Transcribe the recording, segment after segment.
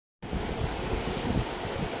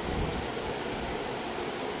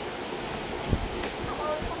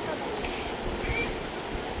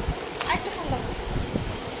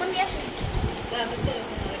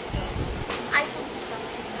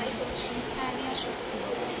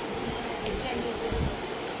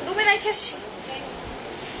রেখে আসি।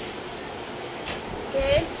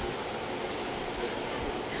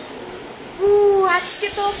 আজকে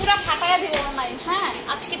তো পুরো ফাটাইয়া দেবো অনলাইন। হ্যাঁ,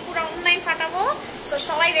 আজকে পুরো অনলাইন ফাটাবো। সো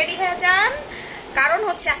সবাই রেডি হয়ে যান, কারণ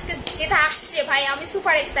হচ্ছে আজকে যেটা আসছে ভাই আমি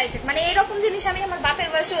সুপার এক্সাইটেড। মানে এরকম জিনিস আমি আমার বাপের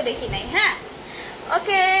বয়সেও দেখি নাই। হ্যাঁ,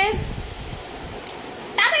 ওকে,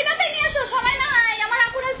 তাড়াতাড়ি তাড়াতাড়ি নিয়ে আসো, সময় নাই, আমার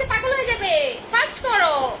আপুর আসতে পাগল হয়ে যাবে। ফাস্ট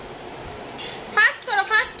করো, ফাস্ট করো,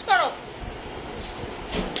 ফাস্ট করো।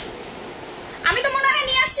 আমি তো মনে হয়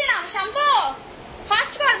নিয়ে আসছিলাম। শান্ত,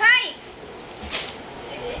 ফাস্ট কর ভাই।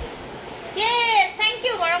 Yes, thank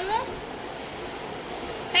you বড়াম্মু,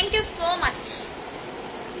 thank you so much.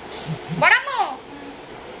 বড়াম্মু,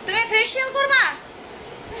 তুমি ফেশিয়াল করবা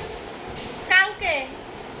কালকে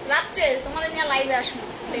রাত্রে? তোমাদের নিয়ে লাইভে আসবো,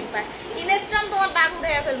 দেখবা ইনস্ট্যান্ট তোমার দাগ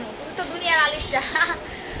উঠে ফেলবো। তুমি তো দুনিয়ার আলিশা।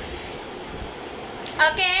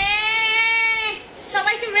 ওকে,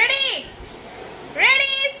 সবাই কি রেডি?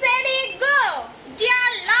 রেডি সেডি গো।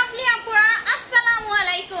 ডিয়ার লাভলি আপুরা, আসসালামু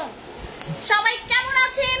আলাইকুম। সবাই কেমন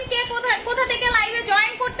আছেন? কে কোথা থেকে লাইভে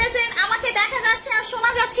জয়েন করতেছেন? আমাকে দেখা যাচ্ছে আর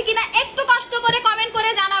শোনা যাচ্ছে কিনা একটু কষ্ট করে কমেন্ট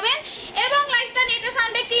করে জানাবেন। এবং লাইভটা নেটে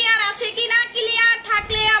সাউন্ডে ক্লিয়ার আছে কিনা, ক্লিয়ার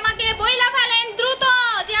থাকলে আমাকে বইলা ফেলেন দ্রুত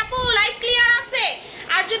যে আপু লাইভ ক্লিয়ার আছে।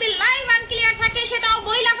 আর যদি লাইভ আনক্লিয়ার থাকে সেটাও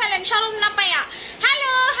বইলা ফেলেন শরম না পায়া।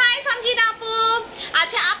 হ্যালো, হাই সঞ্জিদা আপু।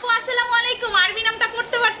 আচ্ছা আপু আসসালামু আলাইকুম, আরবি নামটা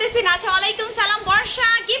পড়তে পারতেছি না। আচ্ছা ওয়ালাইকুম সালাম। বর্ষা,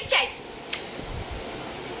 গিফট চাই।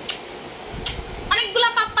 অনেকগুলা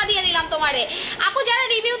পাপ্পা দিয়ে দিলাম তোমারে। আপু যারা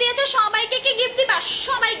রিভিউ দিয়েছে সবাইকে কি গিফট দিবা?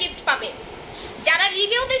 সবাই গিফট পাবে। যারা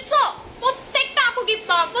রিভিউ দিছো প্রত্যেকটা আপু গিফট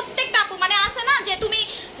পাবা। প্রত্যেকটা আপু, মানে আছে না যে তুমি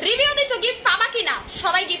রিভিউ দিছো গিফট পাবা কিনা,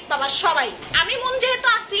 সবাই গিফট পাবা। সবাই, আমি মন যেহেতু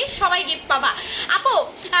আসি সবাই গিফট পাবা। আপু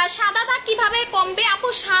সাদা দাগ কিভাবে কমবে? আপু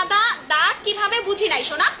সাদা দাগ কিভাবে বুঝি নাই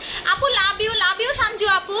শোনা। আপু লাভ ইউ সঞ্জু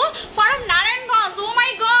আপু from Narayanganj. O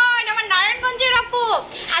my god, আমার নারায়ণগঞ্জের আপু।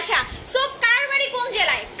 আচ্ছা, সো কার বাড়ি কোন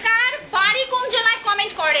জেলায়, কার বাড়ি কোন জেলায়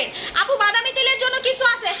কমেন্ট করেন। আপু বাদামি তেলের জন্য কিছু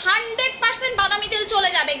আছে, 100% বাদামি তেল চলে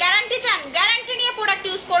যাবে। গ্যারান্টি চান? গ্যারান্টি নিয়ে প্রোডাক্ট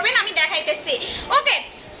ইউজ করবেন, আমি দেখাইতেছি। ওকে,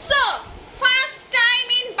 so first time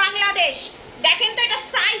in Bangladesh. দেখেন তো এটা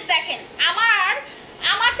সাইজ দেখেন,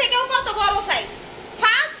 আমার থেকেও কত বড় size.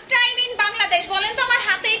 First time in Bangladesh. বলেন তো আমার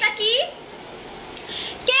হাতে এটা কি?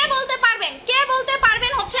 কে বলতে পারবেন? কে বলতে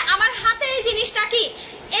পারবেন হচ্ছে আমার হাতে এই জিনিসটা কি?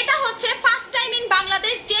 এটা হচ্ছে ফার্স্ট টাইম ইন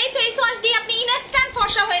বাংলাদেশ, যেই ফেস ওয়াশ দিয়ে আপনি ইনস্ট্যান্ট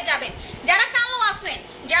ফর্সা হয়ে যাবেন। যারা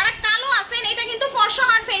কালো আছেন এটা কিন্তু ফর্সা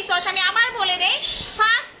হওয়ার ফেস ওয়াশ। আমি আবার বলে দেই,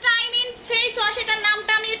 first time in face wash. এটার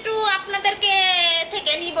নামটা আমি একটু আপনাদেরকে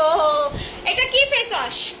থেকে নিব। এটা কি ফেস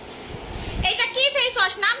ওয়াশ? এটা কি ফেস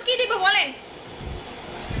ওয়াশ? নাম কি দিব বলেন?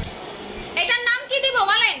 এটার নাম কি দিব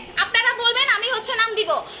বলেন? আপনারা বলবেন, আমি হচ্ছে নাম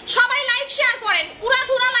দিব। সবাই লাইভ শেয়ার করেন,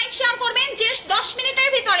 উড়াধুরা লাইভ শেয়ার করবেন। যে 10 মিনিটের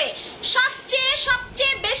ভিতরে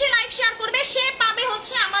সবচেয়ে বেশি লাইভ শেয়ার করবে সে পাবে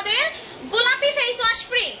হচ্ছে আমাদের গোলাপি ফেস ওয়াশ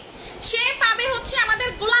ফ্রি। সে পাবে হচ্ছে আমাদের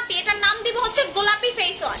গোলাপি, এটার নাম দিব হচ্ছে গোলাপি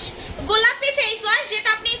ফেস ওয়াশ। গোলাপি ফেস ওয়াশ যেটা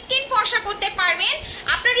আপনি স্কিন ফর্সা করতে পারবেন।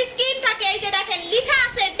 আপনার স্কিনটাকে এই যে দেখেন লেখা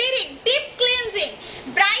আছে deep cleansing,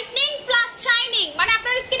 brightening plus shining, মানে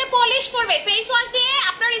আপনার স্কিনে পলিশ করবে। ফেস ওয়াশ দিয়ে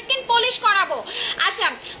আপনার স্কিন পলিশ করাবো। আচ্ছা,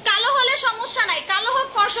 কালো হলে সমস্যা নাই, কালো হোক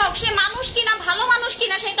ফর্সা হোক, সে মানুষ কিনা, ভালো মানুষ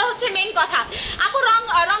কিনা, সেটা হচ্ছে মেইন কথা। আপু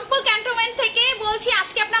রংপুর ক্যান্টনমেন্ট থেকে বলছি,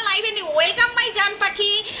 আজকে আপনার লাইভে নিউ ওয়েলকাম মাই জান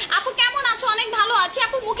পাখি। আপু কেমন আছো? অনেক ভালো আছি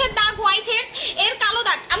আপু। মুখের দাগ, হোয়াইট হেডস এর কালো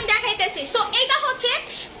দাগ আমি দেখাইতেছি। সো এটা হচ্ছে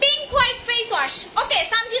পিঙ্ক হোয়াইট ফেস ওয়াশ। ওকে,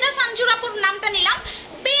 সঞ্জিদা সঞ্জুর আপুর নামটা নিলাম।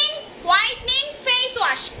 Pink whitening face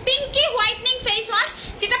wash, Pinki whitening face wash,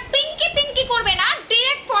 যেটা পিঙ্কি করবে না,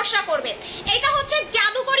 ডাইরেক্ট ফর্সা করবে। এটা হচ্ছে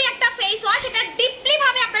জাদুকরি একটা ফেস ওয়াশ। এটা ডিপলি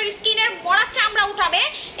ভাবে আপনার স্কিনের বড় চামড়া উঠাবে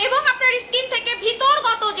এবং আপনার স্কিন থেকে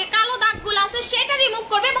ভিতরগত যে কালো দাগগুলো আছে সেটা রিমুভ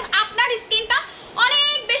করবে এবং আপনার স্কিনটা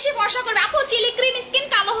অনেক বেশি ফর্সা করবে। আপু চিলি ক্রিম স্কিন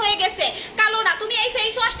কালো হয়ে গেছে, কালো না, তুমি এই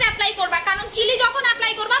ফেস ওয়াশটা অ্যাপ্লাই করবা, কারণ চিলি যখন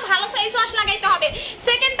অ্যাপ্লাই করবা ভালো ফেস ওয়াশ লাগাইতে হবে।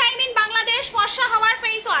 সেকেন্ড টাইম ইন বাংলাদেশ ফর্সা হওয়ার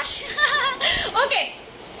ফেস ওয়াশ। ওকে,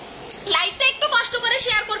 লাইভটা একটু কষ্ট করে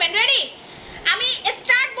শেয়ার করবেন। রেডি? আমি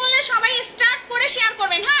স্টার্ট বললে সবাই স্টার্ট করে শেয়ার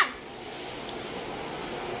করবেন। হ্যাঁ,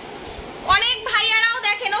 অনেক ভাইয়ারাও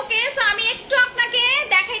দেখেন। ওকে, সো আমি একটু আপনাকে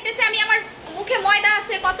দেখাইতেছি। আমি আমার মুখে ময়দা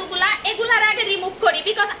আছে কতগুলা, এগুলার আগে রিমুভ করি,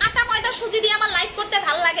 বিকজ আটা ময়দা সুজি দিয়ে আমার লাইভ করতে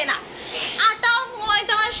ভালো লাগে না। আটা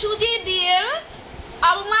ময়দা সুজি দিয়ে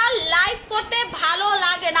আমার লাইভ করতে ভালো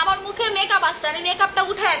লাগে না। আমার মুখে মেকআপ আছে, আমি মেকআপটা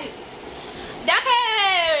উঠে আনি।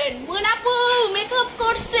 দেখেন মুনাপু মেকআপ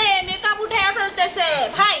করছে, মেকআপ উঠে ফেলতেছে।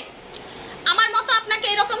 ভাই আমার মতো আপনাকে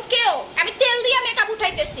এরকম কেউ, আমি তেল দিয়ে মেকআপ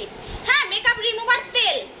উঠাইতেছি। হ্যাঁ, মেকআপ রিমুভার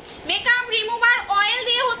তেল, মেকআপ রিমুভার অয়েল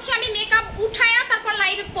দিয়ে হচ্ছে আমি মেকআপ উঠায়া তারপর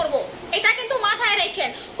লাইভ করব। এটা কিন্তু মাথায় রাখেন,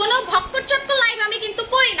 কোনো ভক্করচক্কর লাইভ আমি কিন্তু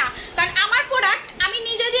করি না, কারণ আমার প্রোডাক্ট আমি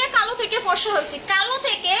নিজে দিয়ে কালো থেকে ফর্সা হয়েছি, কালো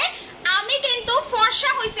থেকে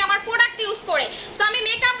ফর্সা হইছে আমার প্রোডাক্ট ইউজ করে। সো আমি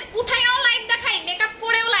মেকআপ উঠাইও লাইভ দেখাই, মেকআপ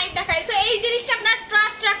করেও লাইভ দেখাই। সো এই জিনিসটা আপনারা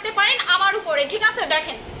ট্রাস্ট রাখতে পারেন আমার উপরে, ঠিক আছে?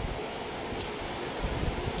 দেখেন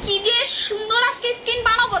কি যে সুন্দর আজকে স্কিন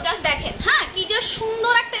বানাবো, জাস্ট দেখেন। হ্যাঁ, কি যে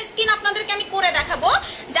সুন্দর একটা স্কিন আপনাদেরকে আমি করে দেখাবো।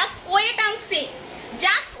 Just wait and see,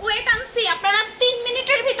 just wait and see. আপনারা 3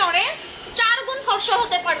 মিনিটের ভিতরে 4 গুণ ফর্সা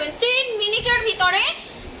হতে পারবেন। 3 মিনিটের ভিতরে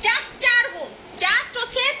জাস্ট 4 গুণ, জাস্ট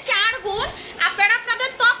হচ্ছে 4 গুণ আপনারা আপনাদের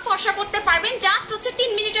ত্বক ফর্সা করতে পারবেন জাস্ট হচ্ছে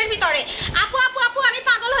 3 মিনিটের ভিতরে। আপু আপু আপু আমি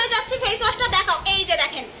পাগল হয়ে যাচ্ছি, ফেস ওয়াশটা দেখাও। এই যে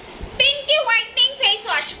দেখেন Pinki whitening face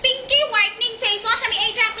wash, Pinki whitening face wash. আমি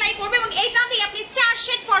এইটা অ্যাপ্লাই করব এবং এইটা দিয়ে আপনি 4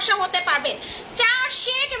 শেড ফর্সা হতে পারবেন, 4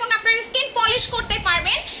 শেড, এবং আপনার স্কিন পলিশ করতে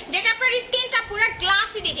পারবেন, যেটা আপনার স্কিনটা পুরো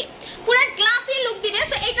গ্লাসি দিবে, পুরো গ্লাসি লুক দিবে।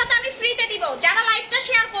 সো এইটাতে আমি ফ্রিতে দিব। যারা লাইভটা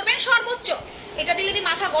শেয়ার করবেন সর্বোচ্চ, এটা দিলে দি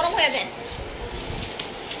মাথা গরম হয়ে যায়।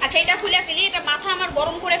 আচ্ছা এটা খুলে ফেলি, এটা মাথা আমার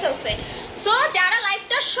গরম করে ফেলছে। সো যারা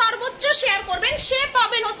লাইভটা সর্বোচ্চ শেয়ার করবেন সে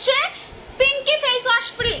পাবেন হচ্ছে Pinki face wash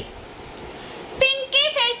free, Pinki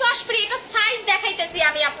face wash free. এটা সাইজ দেখাইতেছি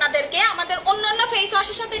আমি আপনাদেরকে, আমাদের অন্যান্য ফেস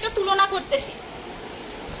ওয়াশের সাথে এটা তুলনা করতেছি।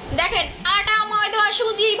 দেখেন আটা ময়দা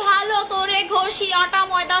সুজি ভালো করে ঘষি, আটা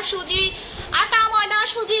ময়দা সুজি, আটা ময়দা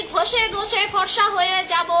সুজি ঘষে ঘষে ফর্সা হয়ে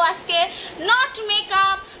যাব আজকে। নট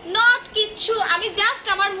মেকআপ, নট কিচ্ছু, আমি জাস্ট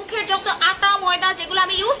আমার মুখের যত আটা ময়দা যেগুলো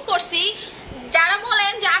আমি ইউজ করছি। যারা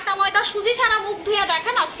বলেন যে আটা ময়দা সুজি ছাড়া মুখ ধুয়ে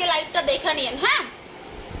দেখেন, আজকে লাইভটা দেখে নিন। হ্যাঁ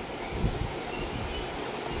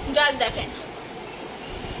জাস্ট দেখেন।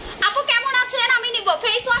 আপু কেমন আছেন? আমি নিব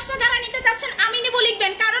ফেস ওয়াশটা, যারা নিতে চাচ্ছেন আমি নিব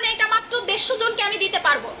লিখবেন, কারণ এটা মাত্র 150 জনকে আমি দিতে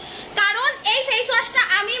পারবো, কারণ এই ফেস ওয়াশটা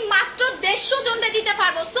আমি মাত্র 150 জনকে দিতে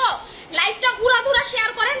পারবো। সো লাইভটা উড়াধুরা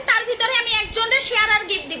শেয়ার করেন, তার ভিতরে আমি একজনের শেয়ার আর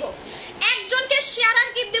গিফট দিব, একজনকে শেয়ার আর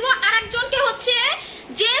গিফট দিব, আর একজনকে হচ্ছে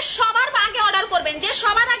যে সবার আগে অর্ডার করবেন, যে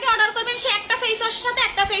সবার আগে অর্ডার করবেন সে একটা ফেস ওয়াশের সাথে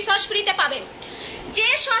একটা ফেস ওয়াশ ফ্রিতে পাবেন। যে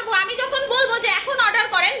আমি যখন বলবো যে এখন অর্ডার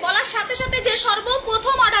করেন, বলার সাথে সাথে যে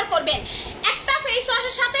সর্বপ্রথম অর্ডার করবেন একটা ফেস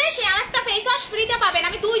ওয়াশের সাথে সে আরেকটা ফেস ওয়াশ ফ্রিতে পাবেন।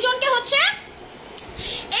 আমি 2 জনকে হচ্ছে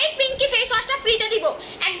এই পিঙ্কি ফেস ওয়াশটা ফ্রিতে দিব।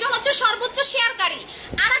 একজন হচ্ছে সর্বোচ্চ শেয়ারকারী,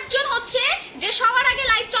 আর একজন হচ্ছে যে সবার আগে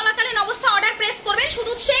লাইভ চলাকালীন অবস্থা অর্ডার প্রেস করবেন,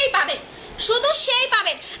 শুধু সেই পাবেন, শুধু সেই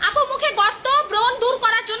পাবেন। আপু মুখে গর্ত ব্রণ দূর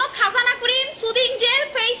করার জন্য খাজানা cream, soothing jail,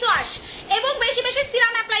 face wash এবং বেশি বেশি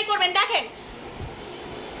সিরাম অ্যাপ্লাই করবেন। দেখেন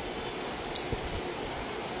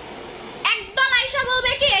একদল আইসা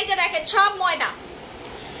বলবে কি এই যে দেখেন সব ময়দা,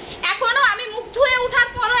 এখনো আমি মুখ ধুয়ে ওঠার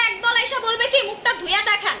পরও একদল আইসা বলবে কি মুখটা ধুইয়া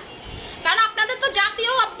দেখান, কারণ আপনাদের তো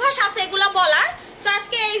জাতীয় অভ্যাস আছে এগুলা বলার।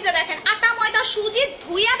 আজকে এই যে দেখেন আটা ময়দা সুজি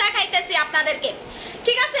ধুইয়া দেখাইতেছি আপনাদেরকে,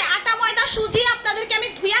 ঠিক আছে? আটা ময়দা সুজি আপনাদেরকে আমি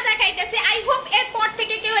ধুইয়া দেখাইতেছি। আই হোপ এরপর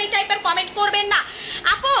থেকে কেউ এই টাইপের কমেন্ট করবেন না।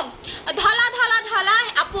 আপু ধলা ধলা ধলা,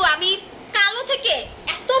 আপু আমি কালো থেকে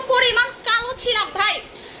এত পরিমাণ কালো ছিলাম ভাই,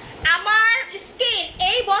 আমার স্কিন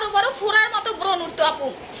এই বড় বড় ফোড়ার মতো ব্রণ উঠতো। আপু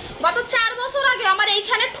গত 4 বছর আগে আমার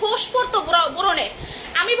এইখানে ঠোস পড়তো ব্রণের,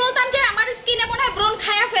 আমি বলতাম যে আমার স্কিনে মনে হয় ব্রণ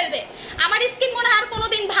খায়া ফেলবে, আমার স্কিন মনে হয় আর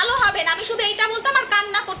কোনোদিন ভালো হবে না। আমি শুধু এইটা বলতাম আর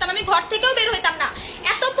কান্না করতাম, আমি ঘর থেকেও বের হইতাম না,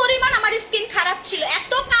 এত পরিমাণ আমার স্কিন খারাপ ছিল,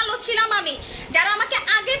 এত কালো ছিলাম আমি। যারা আমাকে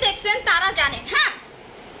আগে দেখছেন তারা জানেন, হ্যাঁ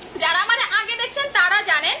যারা আমার আগে দেখছেন তারা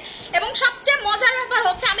জানেন। এবং সবচেয়ে মজার ব্যাপার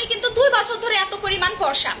হচ্ছে আমি কিন্তু 2 বছর ধরে এত পরিমাণ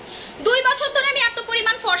ফর্সা, 2 বছর ধরে আমি এত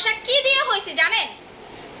পরিমাণ ফর্সা কি দিয়ে হয়েছে জানেন?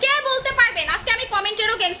 কে বলতে পারবেন? আজকে আমি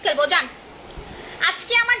কমেন্টেরও গেমস খেলবো, জান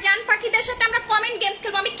আজকে আমার জান পাখিদের সাথে আমরা কমেন্ট গেমস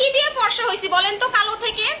খেলবো। আমি কি দিয়ে ফর্সা হয়েছি বলেন তো? কালো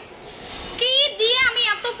থেকে কি দিয়ে আমি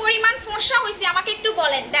এত পরিমাণ ফর্সা হয়েছি আমাকে একটু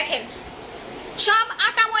বলেন। দেখেন সব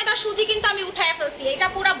আটা ময়দা সুজি কিন্তু আমি উঠায় ফেলছি, এটা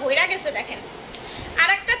পুরো ভইরা গেছে। দেখেন আর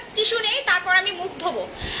একটা টিস্যু নেই, তারপর আমি মুখ ধোবো।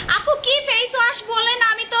 আপু কি ফেস ওয়াশ বলেন?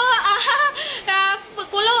 আমি তো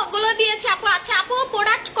গুলো দিয়েছি আপু। আচ্ছা আপু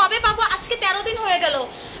প্রোডাক্ট কবে পাবো? আজকে 13 দিন হয়ে গেল।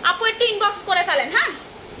 আপু একটু ইনবক্স করে ফেলেন, হ্যাঁ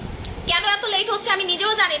কেন এত লেট হচ্ছে আমি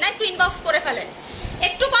নিজেও জানি না, একটু ইনবক্স করে ফেলেন,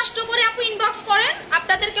 একটু কষ্ট করে আপু ইনবক্স করেন,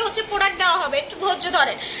 আপনাদেরকে হচ্ছে প্রোডাক্ট দেওয়া হবে, একটু ধৈর্য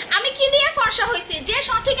ধরেন। আমি কি দিয়ে ফর্সা হয়েছি? যে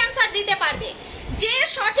সঠিক অ্যান্সার দিতে পারবে, যে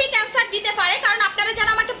সঠিক অ্যান্সার দিতে পারে, কারণ আপনারা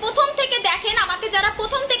যারা আমাকে প্রথম থেকে দেখেন, আমাকে যারা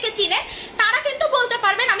প্রথম থেকে চিনেন তারা কিন্তু বলতে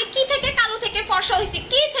পারবেন আমি কি থেকে কালো থেকে ফর্সা হয়েছি,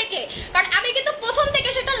 কি থেকে। কারণ আমি কিন্তু প্রথম থেকে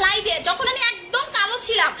সেটা লাইভে, যখন আমি একদম কালো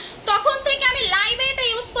ছিলাম তখন থেকে আমি লাইভে এটা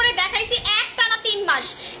ইউজ করে দেখাইছি। একটানা 3 মাস,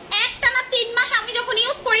 একটানা 3 মাস আমি যখন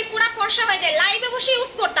ইউজ করি পুরো ফর্সা হয়ে যায়। লাইভে বসে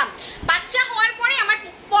ইউজ করতাম, বাচ্চা হওয়ার পরে আমার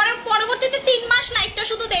পরবর্তীতে 3 মাস লাইভটা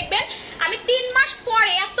শুধু দেখবেন, আমি 3 মাস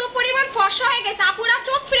পরে এত পরিমাণ ফর্সা হয়ে গেছে আপুরা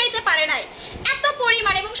চোখ ফিরাইতে পারে নাই, এত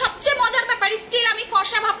পরিমাণ। এবং সবচেয়ে মজার ব্যাপার স্টিল আমি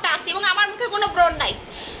ফর্সা ভাবটা আছি এবং আমার মুখে কোনো ব্রণ নাই,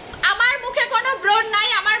 আমার মুখে কোনো ব্রণ নাই,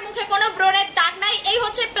 আমার মুখে কোনো ব্রণের দাগ নাই। এই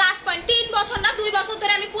হচ্ছে প্লাস পয়েন্ট। 3 বছর না 2 বছর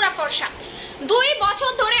ধরে আমি পুরা ফর্সা, 2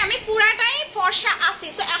 বছর ধরে আমি পুরাটাই ফর্সা আছি।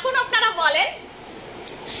 সো এখন আপনারা বলেন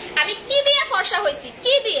আমি কি দিয়ে ফর্সা হয়েছি,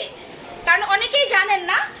 কি দিয়ে? কারণ অনেকেই জানেন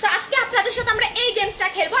না। সো আজকে আপনাদের সাথে আমরা এই গেমসটা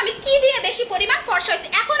খেলবো, আমি কি দিয়ে বেশি পরিমাণ ফর্সা হয়েছে।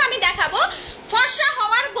 এখন আমি দেখাবো ফর্সা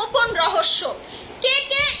হওয়ার গোপন রহস্য। কে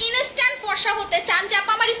কে ইনস্ট্যান্ট ফর্সা হতে চান? যে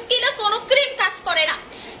আমার স্কিনে কোনো ক্রিম কাজ করে না,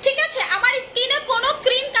 ঠিক আছে, আমার স্কিনে কোনো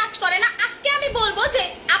ক্রিম কাজ করে না। আজকে আমি বলবো যে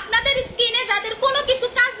আপনাদের স্কিনে যাদের কোনো কিছু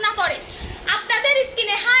কাজ না করে, আপনাদের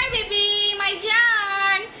স্কিনে, হাই বেবি মাই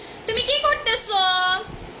জান, তুমি কি করতেছো?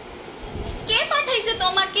 কে পাঠাইছে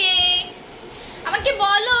তোমাকে? আমাকে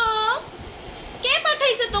বলো, কে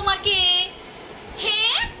পাঠাইছে তোমাকে?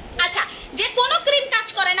 হ্যাঁ, আচ্ছা, যে কোনো ক্রিম কাজ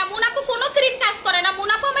করে না, মুনাপু কোনো ক্রিম কাজ করে না।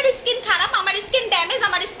 মুনাপু আমার স্কিন খারাপ, আমার স্কিন ড্যামেজ,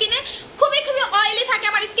 আমার স্কিনে খুবই খুবই অয়েলি থাকে,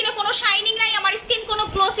 আমার স্কিনে কোনো শাইনিং নাই, আমার স্কিন কোনো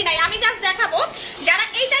গ্লোসি নাই। আমি জাস্ট দেখাবো যারা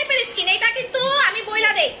এই টাইপের স্কিন, এটা কিন্তু আমি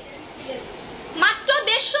বইলা দেই মাত্র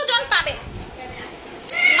 150 জন পাবে,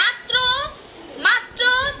 মাত্র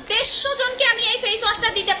 150 জনকে আমি এই ফেস ওয়াশটা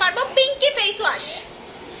দিতে পারবো, পিঙ্কি ফেস ওয়াশ।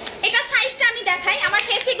 এটা সাইজটা আমি দেখাই, আমার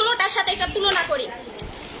ফেসি গ্লোটার সাথে এটা তুলনা করি।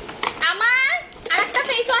 আমার আরেকটা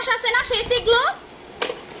ফেস ওয়াশ আছে না, ফেসি গ্লো,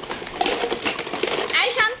 এই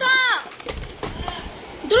শান্ত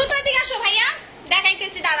দ্রুত দিকে আসো ভাইয়া,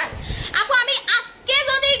 দেখাইতেছি, দাঁড়ান আপু। আমি আজকে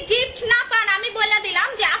যদি গিফট না পান, আমি বলে দিলাম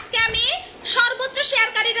যে আজকে আমি সর্বোচ্চ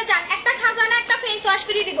শেয়ারকারীরা যান একটা খাজানা একটা ফেস ওয়াশ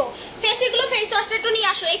ফ্রি দিব। ফেসি গ্লো ফেস ওয়াশটা একটু নিয়ে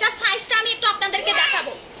আসো, এটা সাইজটা আমি একটু আপনাদেরকে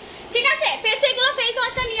দেখাবো, ঠিক আছে? ফেসি গ্লো ফেস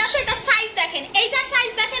ওয়াশটা নিয়ে আসো, এটা সাইজ দেখেন, এইটার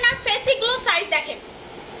সাইজ দেখেন আর ফেসি গ্লো সাইজ দেখেন,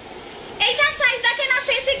 এইটার সাইজ দেখেন আর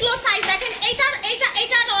ফেসি গ্লো সাইজ দেখেন,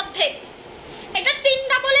 এইটার অর্ধেক, এটা 3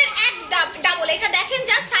 ডাবলের 1 ডাবল। এটা দেখেন,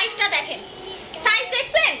 যা সাইজটা দেখেন, সাইজ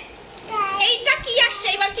দেখছেন? এইটা কি আসছে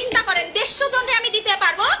এবার চিন্তা করেন। 150 জনে আমি দিতে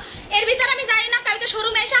পারবো, এর ভিতর আমি জানি না কালকে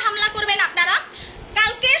শোরুমে এসে হামলা করবেন আপনারা।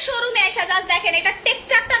 কালকে শোরুমে এসে জাস্ট দেখেন, এটা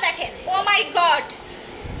টেক্সচারটা দেখেন, ও মাই গড,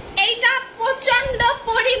 এইটা প্রচন্ড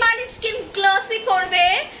পরিমাণ স্কিন গ্লোসি করবে,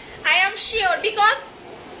 I am sure, because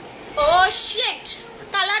O sheet,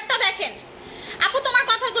 কালারটা দেখেন। আপু তোমার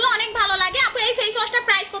কথাগুলো অনেক ভালো লাগে আপু। এই ফেস ওয়াশটা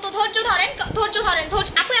প্রাইস কত? ধৈর্য ধরেন,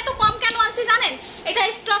 আপু এত কম কেন আনছি জানেন? এটা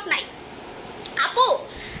স্টক নাই আপু,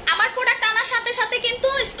 আমার প্রোডাক্ট আনার সাথে সাথে কিন্তু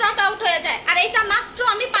স্টক আউট হয়ে যায়। আর এটা মাত্র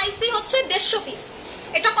আমি পাইছি হচ্ছে 150 পিস,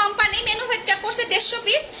 এটা কোম্পানি ম্যানুফ্যাকচার করছে 150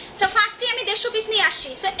 পিস। সো ফার্স্টে আমি 150 পিস নিয়ে আসছি।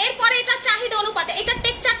 সো এরপরে এটা চাহিদা অনুপাতে, এটা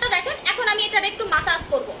টেক্সচারটা দেখেন। এখন আমি এটার একটু মাসাজ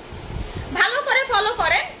করব, ভালো করে ফলো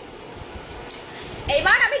করেন।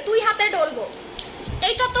 এইবার আমি 2 হাতে ডলবো।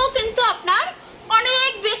 এইটাতেও কিন্তু আপনার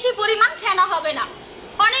অনেক বেশি পরিমাণ ফেনা হবে না,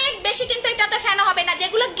 অনেক বেশি কিন্তু এটাতে ফেনা হবে না।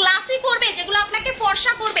 যেগুলো গ্লাসি করবে, যেগুলো আপনাকে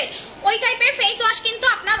ফর্সা করবে, ওই টাইপের ফেস ওয়াশ কিন্তু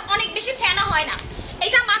আপনার অনেক বেশি ফেনা হয় না।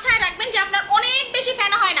 এটা মাথায় রাখবেন যে আপনার অনেক বেশি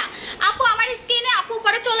ফেনা হয় না। আপু আমার স্কিনে, আপু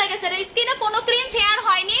উপরে চলে গেছে, স্কিনে কোনো ক্রিম ফেয়ার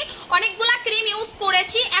হয়নি, অনেকগুলা ক্রিম ইউজ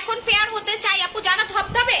করেছি, এখন ফেয়ার হতে চাই। আপু যারা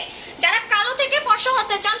ধবধবে, যারা কালো থেকে ফর্সা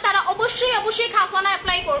হতে চান, তারা অবশ্যই খাফানা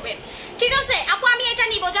অ্যাপ্লাই করবেন, ঠিক আছে? আপু আমি এটা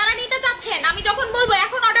নিব, যারা নিতে চাচ্ছেন আমি যখন বলবো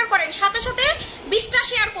এখন অর্ডার করেন, সাথে সাথে 20টা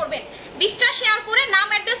শেয়ার করবেন, 20টা শেয়ার করে নাম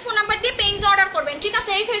অ্যাড্রেস ফোন নাম্বার দিয়ে পেজে অর্ডার করবেন, ঠিক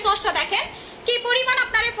আছে? এই ফেস ওয়াশটা দেখেন কি পরিমাণ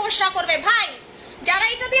আপনারে ফর্সা করবে ভাই। যারা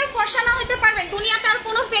এটা দিয়ে ফর্সা না হইতে পারবেন, দুনিয়াতে আর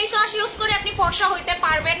কোনো ফেস ওয়াশ ইউজ করে আপনি ফর্সা হইতে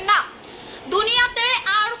পারবেন না, দুনিয়াতে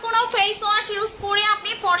আর কোনো ফেস ওয়াশ ইউজ করে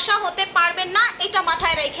আপনি ফর্সা হতে পারবেন না। এটা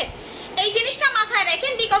মাথায় রাখেন, এই জিনিসটা মাথায়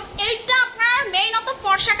রাখেন, বিকজ এইটা আপনার মেইনত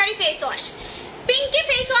ফর্সাকারী face wash. Pinki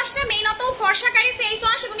face ওয়াশটা মেইনত ফর্সাকারী face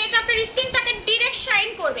wash, এবং এটা আপনার স্কিনটাকে ডিরেক্ট শাইন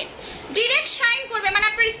করবে, মানে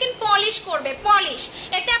আপনার স্কিন পলিশ করবে, পলিশ।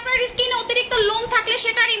 এতে আপনার স্কিনে অতিরিক্ত লোম থাকলে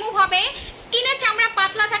সেটা রিমুভ হবে, স্কিনের চামড়া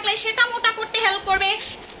পাতলা থাকলে সেটা মোটা করতে হেল্প করবে,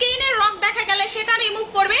 স্কিনের রগ দেখা গেলে সেটা রিমুভ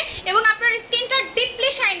করবে, এবং আপনার স্কিনটা ডিপলি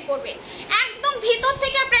শাইন করবে, একদম ভিতর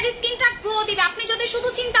থেকে আপনার স্কিনটা গ্লো দিবে। আপনি যদি শুধু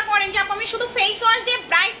চিন্তা করেন যে আমি শুধু ফেস ওয়াশ দিয়ে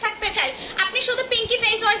ব্রাইট থাকতে চাই, আপনি শুধু পিঙ্কি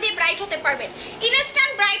ফেস ওয়াশ দিয়ে ব্রাইট হতে পারবেন,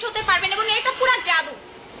 ইনস্ট্যান্ট ব্রাইট হতে পারবেন, এবং এটা পুরো জাদু,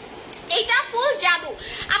 এইটা ফুল জাদু।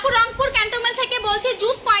 আপু রংপুর ক্যান্টনমেন্ট থেকে বলছে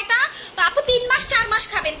জুস কয়টা? আপু 3 মাস 4 মাস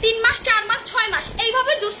খাবেন, 3 মাস 4 মাস 6 মাস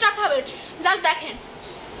এইভাবে জুসটা খাবেন। জাস্ট দেখেন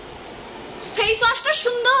ফেস ওয়াশটা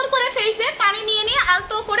সুন্দর করে ফেসে পানি নিয়ে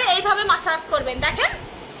আলতো করে এইভাবে মাসাজ করবেন। দেখেন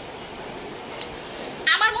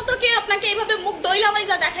আমার মতো কি আপনাকে এইভাবে মুখ ডইলা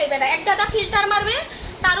বাইজা দেখাইবে না, এক দাদা ফিল্টার মারবে,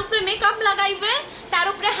 তার উপরে মেকআপ লাগাইবে, তার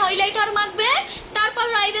উপরে হাইলাইটার মাখবে, তারপর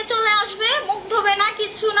লাইভে চলে আসবে, মুখ ধোবে না,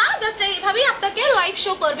 কিছু না, জাস্ট এইভাবেই আপনাকে লাইভ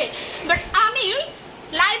শো করবে। বাট আমি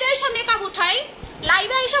লাইভে এসে মেকআপ উঠাই,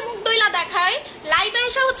 লাইভে এসে মুখ ডইলা দেখাই, লাইভে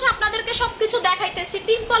এসে হচ্ছে আপনাদেরকে সবকিছু দেখাইতেছি,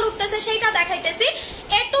 পিম্পল উঠতেছে সেইটা দেখাইতেছি,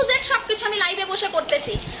 A to Z সবকিছু আমি লাইভে বসে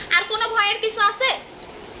করতেছি। আর কোনো ভয়ের কিছু আছে?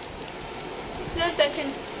 জাস্ট দেখেন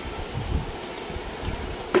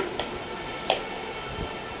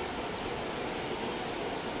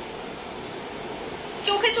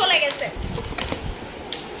চোখে চলে গেছে।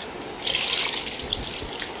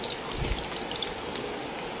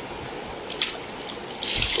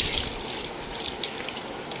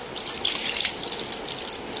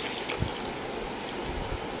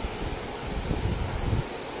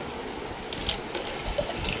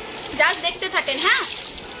 থাকেন। হ্যাঁ,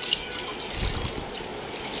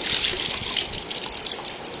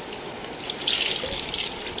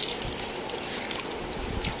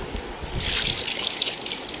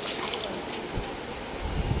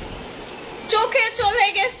 চোখে চলে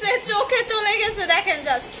গেছে, চোখে চলে গেছে, দেখেন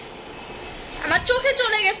জাস্ট আমার চোখে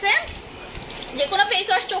চলে গেছে। যে কোনো ফেস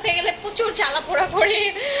ওয়াশ চোখে গেলে প্রচুর জ্বালা পোড়া করে,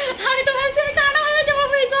 আমি তো ভাবছি আমি কানা হয়ে যাবো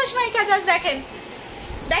ফেস ওয়াশ মাইকা। জাস্ট দেখেন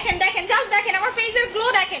দেখেন দেখেন, জাস্ট দেখেন আমার ফেসের গ্লো,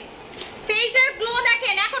 দেখেন ফেসের গ্লো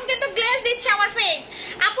দেখেন। এখন কিন্তু গ্লেজ দিচ্ছে আমার ফেস।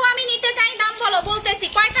 আপু আমি নিতে চাই, দাম বলো, বলতেছি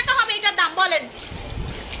কয় টাকা হবে এটার দাম বলেন,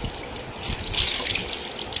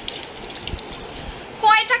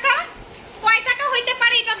 কয় টাকা, কয় টাকা হইতে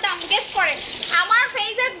পারে এটার দাম, গেস করেন। আমার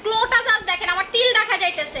ফেসের গ্লোটা জাস্ট দেখেন, আমার তিল দেখা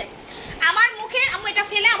যাইতেছে আমার মুখের, আমি এটা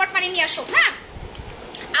ফেলে আবার পানি নিয়ে আসো। হ্যাঁ,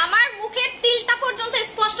 আমার মুখের তিলটা পর্যন্ত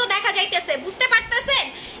স্পষ্ট দেখা যাইতেছে, বুঝতে পারতেছেন?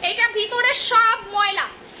 এটা ভিতরে সব ময়লা,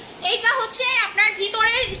 এটা হচ্ছে আপনার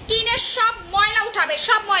ভিতরের স্কিনের সব ময়লা উঠাবে,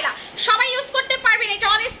 সব ময়লা। সবাই ইউজ করতে পারবেন, এটা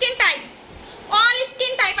all skin type, all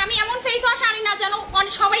skin type. আমি এমন ফেস ওয়াশ আনি না যেন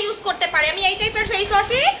সবাই ইউজ করতে পারে, আমি এই টাইপের ফেস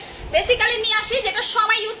ওয়াশই বেসিক্যালি নিয়ে আসি যেটা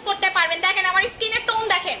সবাই ইউজ করতে পারবেন। দেখেন আমার স্কিনের টোন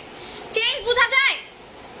দেখেন, চেঞ্জ বোঝা যায়?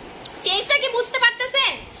 চেঞ্জটা কি বুঝতে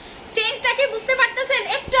পারতেছেন? চেঞ্জটা কি বুঝতে পারতেছেন?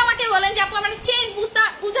 একটু আমাকে বলেন যে আপু আমার চেঞ্জ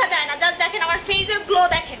বুঝা যায় না। জাস্ট দেখেন আমার ফেসের গ্লো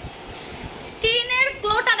দেখেন, স্কিনের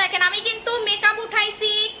গ্লোটা দেখেন। আমি কিন্তু মেকআপ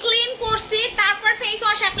উঠাইছি, ক্লিন করছি, তারপর ফেস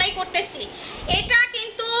ওয়াশ অ্যাপ্লাই করতেছি। এটা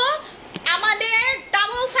কিন্তু আমাদের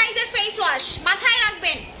ডাবল সাইজের ফেস ওয়াশ, মাথায়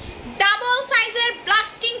রাখবেন, ডাবল সাইজের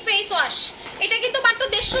ব্লাস্টিং ফেস ওয়াশ। এটা কিন্তু মাত্র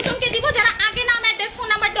 150 জনকে দিব যারা আগে নাম অ্যাড্রেস ফোন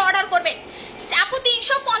নাম্বার দিয়ে অর্ডার করবেন। আপু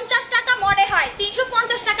 350 টাকা মনে হয়,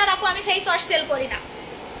 350 টাকার আপু আমি ফেস ওয়াশ সেল করি না।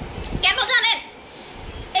 কেন জানেন?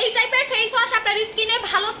 এই টাইপের ফেস ওয়াশ আপনার স্কিনে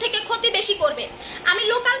ভালো থেকে ক্ষতি বেশি করবে। আমি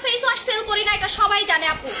লোকাল ফেস ওয়াশ সেল করি না, এটা সবাই জানে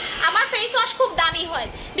আপু। আমার ফেস ওয়াশ খুব দামি হয়,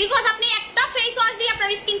 বিকজ আপনি একটা ফেস ওয়াশ দিয়ে আপনার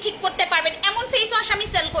স্কিন ঠিক করতে পারবেন, এমন ফেস ওয়াশ আমি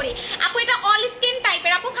সেল করি। আপু এটা অল স্কিন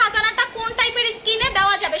টাইপের, আপু খাজানাটা কোন টাইপের স্কিনে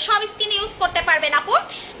দেওয়া যাবে, সব স্কিনে ইউজ করতে পারবেন আপু।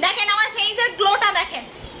 দেখেন আমার ফেসের গ্লোটা দেখেন,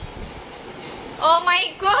 ও মাই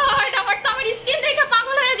গড, আমার তো আমার স্কিন দেখে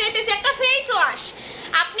পাগল হয়ে যাইতেছে। একটা ফেস ওয়াশ,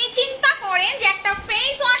 আপনি চিন্তা করেন যে একটা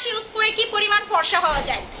ফেস ওয়াশ ইউজ করে কি পরিমাণ ফর্সা হওয়া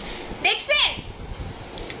যায়, দেখছেন?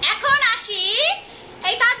 এখন আসি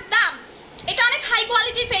এটার দাম। এটা অনেক হাই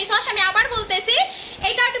কোয়ালিটির ফেস ওয়াশ, আমি আবার বলতেছি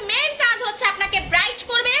এটার মেইন কাজ হচ্ছে আপনাকে ব্রাইট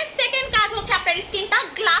করবে, সেকেন্ড কাজ হচ্ছে আপনার স্কিনটা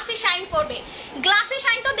গ্লাসি শাইন করবে। গ্লাসি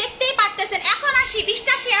শাইন তো দেখতেই পারতেছেন। এখন আসি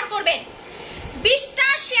 20টা শেয়ার করবেন, 20টা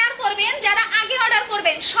শেয়ার করবেন যারা আগে অর্ডার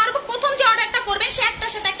করবেন। সর্বপ্রথম যে অর্ডারটা করবেন সে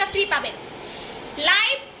একটার সাথে একটা ফ্রি পাবেন।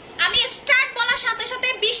 লাইভ আমি স্টার্ট বলার সাথে সাথে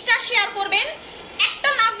 20টা শেয়ার করবেন, একটা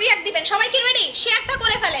লাভ রিঅ্যাক্ট দিবেন। সবাই কি রেডি? শেয়ারটা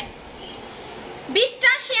করে ফেলেন।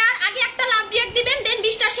 20টা শেয়ার, আগে একটা লাভ রিঅ্যাক্ট দিবেন, দেন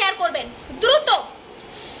 20টা শেয়ার করবেন দ্রুত।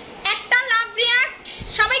 একটা লাভ রিঅ্যাক্ট,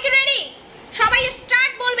 সবাই কি রেডি? সবাই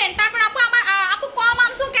স্টার্ট বলবেন। তারপর আপু আমার আপু কম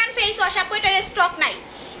আনছো কেন ফেস ওয়াশ? আপু এটার স্টক নাই,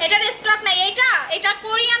 এটার স্টক নাই। এটা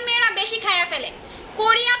কোরিয়ান মেয়েরা বেশি খায়া ফেলে,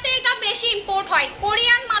 কোরিয়াতে এটা বেশি ইম্পোর্ট হয়।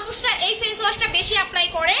 কোরিয়ান মানুষরা এই ফেস ওয়াশটা বেশি অ্যাপ্লাই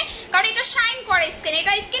করে, কারণ এটা শাইন করে স্কিন,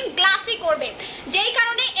 এটা স্কিন গ্লাসি করবে। যেই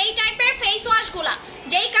কারণে এই টাইপের ফেস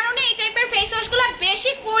ওয়াশগুলা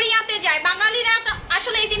বেশি কোরিয়াতে যায়। বাঙালিরা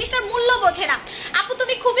আসলে এই জিনিসটার মূল্য বোঝে না। আপু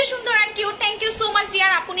তুমি খুবই সুন্দর and cute, thank you so much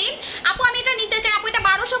dear আপনি। আপু আমি এটা নিতে চাই। আপু এটা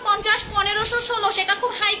 1250, 1500, 1600, এটা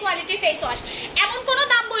খুব হাই কোয়ালিটি ফেস ওয়াশ। এমন কোনো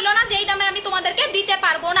দাম বইলো না যেই দামে আমি তোমাদেরকে দিতে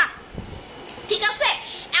পারবো না, ঠিক আছে?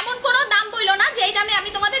 এমন কোনো দাম বইলো না যেই দামে আমি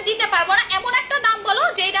তোমাদের দিতে পারবো না। এমন একটা দাম বলো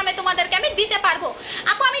যেই দামে তোমাদেরকে আমি দিতে পারবো।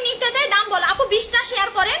 আপু আমি নিতে চাই, দাম বলো। আপু 20টা শেয়ার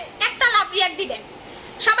করেন, একটা লাভ রিঅ্যাক্ট দিবেন।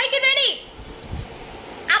 সবাই কি রেডি?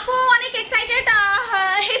 আপু অনেক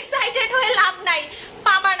এক্সাইটেড হয়ে লাভ নাই,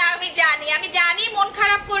 পাবা না। আমি জানি, মন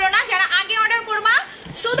খারাপ করো না। যারা আগে অর্ডার করবা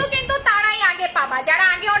শুধু কিন্তু তারাই আগে পাবা, যারা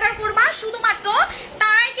আগে অর্ডার করবা শুধুমাত্র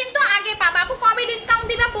তারাই কিন্তু আগে পাবা। আপু কবে ডিসকাউন্ট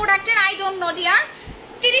দিবা প্রোডাক্টের? I don't know deer.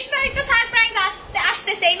 30 তারিখ তো সারপ্রাইজ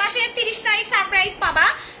আসতেছে, এই মাসের 30 তারিখ সারপ্রাইজ পাবা,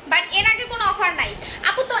 বাট এর আগে কোনো অফার নাই।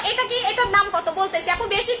 আপু তো এটা কি, এটার দাম কত বলতেছি? আপু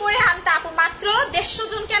বেশি করে আনতে, আপু মাত্র 150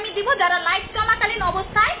 জনকে আমি দিব যারা লাইভ চলাকালীন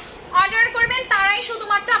অবস্থায় অর্ডার করবেন, তারাই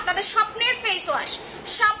শুধুমাত্র আপনাদের স্বপ্নের ফেস ওয়াশ,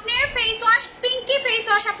 স্বপ্নের face wash, Pinki face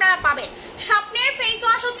wash আপনারা পাবেন। স্বপ্নের ফেস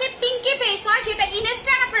ওয়াশ হচ্ছে পিঙ্কি ফেস ওয়াশ, যেটা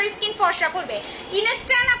ইনস্ট্যান্ট আপনার স্কিন ফর্সা করবে,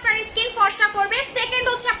 ইনস্ট্যান্ট আপনার স্কিন ফর্সা করবে। সেকেন্ড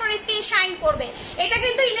হচ্ছে আপনার স্কিন শাইন করবে। এটা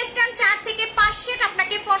কিন্তু ইনস্ট্যান্ট 4 থেকে 5 সেট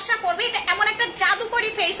আপনাকে ফর্সা করবে। এটা এমন একটা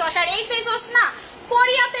জাদুকরি ফেস ওয়াশ। আর এই ফেস ওয়াশ না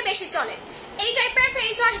কোরিয়াতে বেশি চলে, এই টাইপের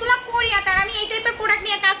ফেস ওয়াশগুলো কোরিয়াতে। আর আমি এই টাইপের প্রোডাক্ট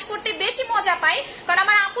নিয়ে কাজ করতে বেশি মজা পাই, কারণ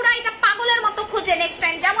আমার আপুরা এটা পাগলের মতো খুঁজে নেক্সট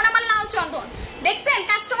টাইম। যেমন আমার লাল চন্দন, দেখছেন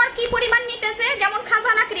কাস্টমার কি পরিমাণ নিতেছে, যেমন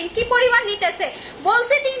খাজানা ক্রিম কি পরিমাণ নিতেছে।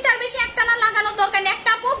 বলছে 3টার বেশি একটা না লাগানোর দরকার নেই। একটা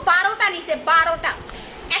আপু 12টা নিছে, 12টা,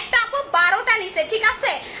 একটা আপু 12টা নিছে, ঠিক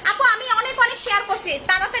আছে? আপু আমি অনেক অনেক শেয়ার করছি,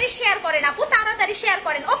 তাড়াতাড়ি শেয়ার করেন আপু, তাড়াতাড়ি শেয়ার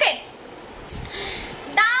করেন। ওকে,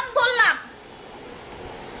 দাম বললাম,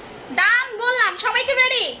 দাম বললাম, সবাইকে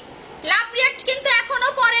রেডি? লাভ রিঅ্যাক্ট কিন্তু এখনো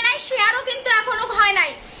পড়ে নাই, শেয়ারও কিন্তু এখনো হয়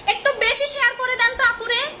নাই, একটু বেশি শেয়ার করে দেন তো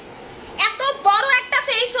আপুরে। এত বড় একটা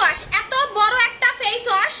ফেস ওয়াশ, এত বড় একটা ফেস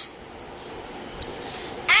ওয়াশ।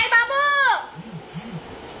 এই বাবু,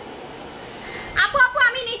 আপু আপু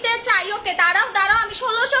আমি নিতে চাই। ওকে দাঁড়াও দাঁড়াও, আমি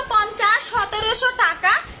 1650 1700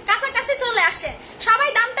 টাকা কাছাকাছি চলে আসেন সবাই,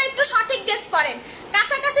 দামটা একটু সঠিক গেস করেন,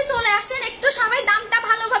 কাছাকাছি চলে আসেন, একটু সবাই দামটা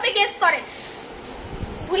ভালোভাবে গেস করেন।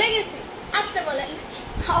 ভুলে গেছি, আসতে বলেন।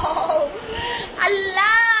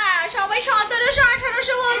 আল্লাহ, সবাই 1700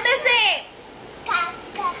 1800 বলতেছে।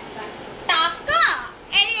 টাকা,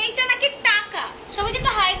 এইটা নাকি টাকা? সবাই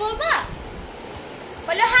কিন্তু হাই বলবা,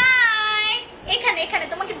 বলো হাই। এখানে এখানে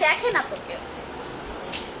তোমাকে দেখে না তো কেউ,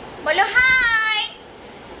 বলো হাই,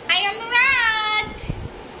 আই এম রাত।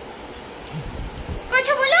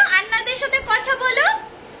 কথা বলো, আন্নাদের সাথে কথা বলো,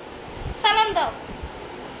 সালাম দাও।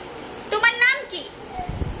 তোমার নাম কি?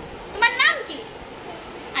 তোমার নাম কি?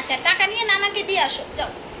 আচ্ছা, টাকা নিয়ে নানাকে দিয়ে আসো,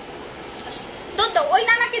 যাও দুধ দাও, ওই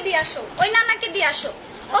নানাকে দিয়ে আসো, ওই নানাকে দিয়ে আসো।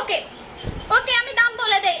 ওকে ওকে, আমি দাম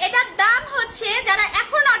বলে দেই। এটার দাম হচ্ছে, যারা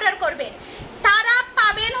এখন অর্ডার করবে তারা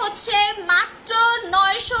পাবেন হচ্ছে মাত্র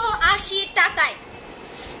 980 টাকায়।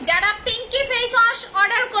 যারা পিঙ্কি ফেস ওয়াশ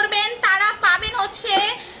অর্ডার করবেন তারা পাবেন হচ্ছে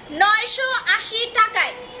 980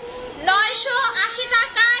 টাকায়। 980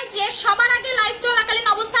 টাকায় যে সবার আগে লাইভ চলাকালীন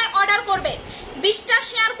অবস্থায় অর্ডার করবে, 20টা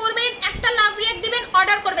শেয়ার করবেন, একটা লাভ রিঅ্যাক্ট দিবেন,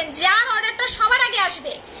 অর্ডার করবেন, যার অর্ডারটা সবার আগে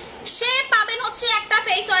আসবে সে পাবেন হচ্ছে একটা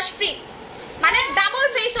ফেস ওয়াশ ফ্রি, মানে ডাবল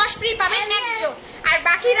ফেস ওয়াশ ফ্রি পাবেন একজন, আর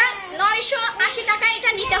বাকিরা 980 টাকায়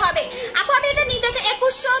এটা নিতে হবে। আপু আমি এটা নিতে চাই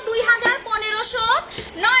 2100 2000 1500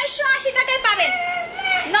 980 টাকায় পাবেন।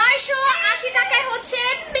 980 টাকায় হচ্ছে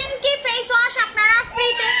পিঙ্কি ফেস ওয়াশ আপনারা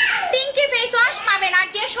ফ্রিতে পিঙ্কি ফেস ওয়াশ পাবেন, আর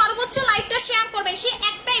যে সর্বোচ্চ লাইকটা শেয়ার করবেন সে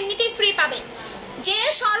একটা এমনিতেই ফ্রি পাবেন, যে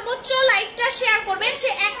সর্বোচ্চ লাইকটা শেয়ার করবেন সে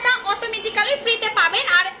একটা অটোমেটিক্যালি ফ্রিতে পাবেন।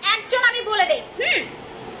 আর একজন আমি বলে দেই,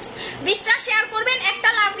 20টা শেয়ার করবেন, একটা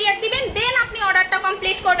লাভ রিঅ্যাক্ট দিবেন, দেন আপনি অর্ডারটা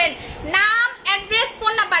কমপ্লিট করবেন। নাম, অ্যাড্রেস,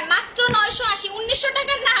 ফোন নাম্বার, মাত্র 980। 1900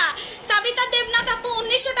 টাকা না সাবিতা দেবনাথ আপু,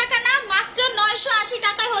 1900 টাকা না, মাত্র 980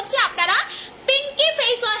 টাকায় হচ্ছে আপনারা পিঙ্কি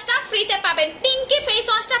ফেস ওয়াশটা ফ্রিতে পাবেন। পিঙ্কি ফেস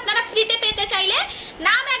ওয়াশটা আপনারা ফ্রিতে পেতে চাইলে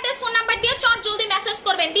নাম, অ্যাড্রেস, ফোন নাম্বার দিয়ে চট জলদি মেসেজ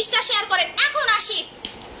করবেন, 20টা শেয়ার করেন। এখন আসি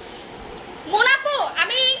মোনাপু,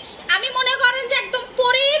 আমি মনে করেন যে একদম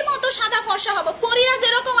পরীর মতো সাদা ফর্সা হব। পরীরা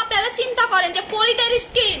যেরকম আপনারা চিন্তা করেন যে পরীদের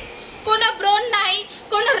স্কিন কোনো ব্রণ নাই,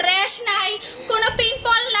 কোনো র্যাশ নাই, কোনো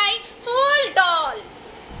পিম্পল নাই, ফুল ডল,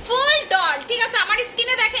 ফুল ডল। ঠিক আছে, আমার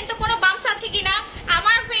স্কিনে দেখেন তো কোনো বাম্পস আছে কিনা,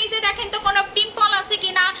 আমার ফেসে দেখেন তো কোনো পিম্পল আছে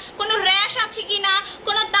কিনা, কোনো র্যাশ আছে কিনা,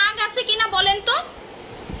 কোনো দাগ আছে কিনা, বলেন তো,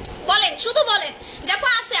 বলেন, শুধু বলেন। যাপা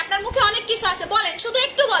আছে, আপনার মুখে অনেক কিছু আছে, বলেন, শুধু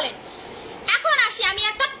একটু বলেন। এখন আসি, আমি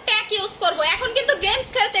একটা প্যাক ইউজ করব, এখন কিন্তু গেমস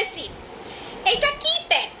খেলতেছি। এইটা কি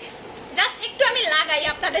প্যাক জাস্ট একটু আমি লাগাই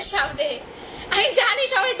আপনাদের সামনে, আমি জানি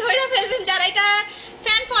সবাই ধরে ফেলবেন যারা এটা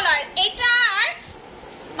ফ্যান ফলোয়ার। এটার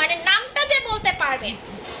মানে নামটা যে বলতে পারবেন,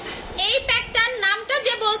 এই প্যাকটার নামটা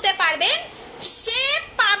যে বলতে পারবেন সে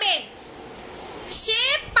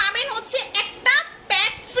পাবেন হচ্ছে একটা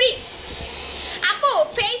প্যাক ফ্রি। আপু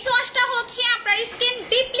ফেস ওয়াশটা হচ্ছে আপনার স্কিন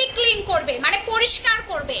ডিপলি ক্লিন করবে, মানে পরিষ্কার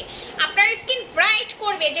করবে, আপনার স্কিন ব্রাইট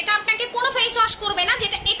করবে, যেটা আপনাকে কোনো ফেস ওয়াশ করবে না,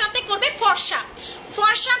 যেটা এটাতে করবে ফর্সা,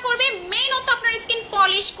 ফর্সা করবে, মেইন হতো আপনার স্কিন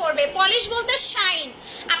পলিশ করবে। পলিশ বলতে শাইন।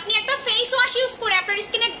 আপনি একটা ফেস ওয়াশ ইউজ করে আপনার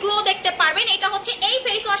স্কিনে গ্লো দেখতে পারবেন, এটা হচ্ছে এই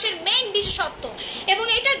ফেস ওয়াশের মেইন বিশেষত্ব, এবং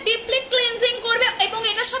এটা ডিপলি ক্লিনজিং করবে, এবং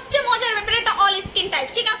এটা সবচেয়ে মজার ব্যাপার, এটা অল স্কিন টাইপ।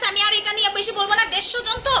 ঠিক আছে, আমি আর এটা নিয়ে বেশি বলবো না, 150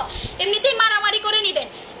 জন তো এমনিতেই মারামারি করে নেবেন।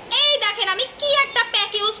 এই দেখেন আমি কি একটা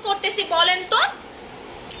প্যাক ইউজ করতেছি, বলেন তো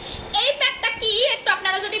এই প্যাকটা কি, একটু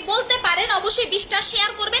আপনারা যদি বলতে পারেন অবশ্যই 20টা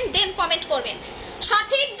শেয়ার করবেন, দেন কমেন্ট করবেন।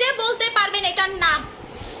 সঠিক যে বলতে পারবেন এটার নাম,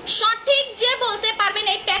 সঠিক যে বলতে পারবেন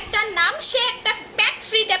এই প্যাকটার নাম, সে একটা প্যাক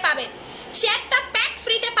ফ্রিতে পাবেন, সে একটা প্যাক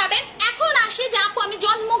ফ্রিতে পাবেন। এখন আসে যে আপু আমি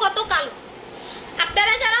জন্মগত কালো,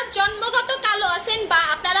 আপনারা যারা জন্মগত কালো আছেন বা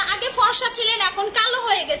আপনারা আগে ফর্সা ছিলেন এখন কালো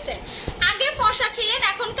হয়ে গেছেন, আগে ফর্সা ছিলেন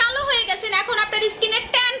এখন কালো হয়ে গেছেন, এখন আপনার স্কিনে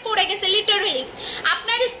ট্যান পড়ে গেছে, লিটারালি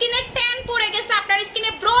আপনার স্কিনে ট্যান পড়ে গেছে, আপনার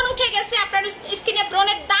স্কিনে ব্রণ উঠে গেছে, আপনার স্কিনে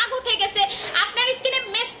ব্রণের দাগ উঠে গেছে, আপনার স্কিনে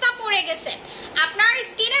মেস্তা পড়ে গেছে, আপনার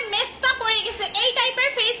স্কিনে মেস্তা পড়ে গেছে, এই টাইপের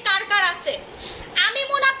ফেস কার কার আছে? আমি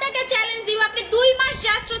মনে আপনাকে চ্যালেঞ্জ দিব, আপনি 2 মাস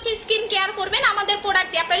জাস্ট হচ্ছে স্কিন কেয়ার করবেন আমাদের প্রোডাক্ট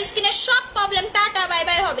দিয়ে, আপনার স্কিনের সব প্রবলেম টাটা বাই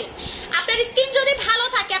বাই হবে। আপনার স্কিন যদি ভালো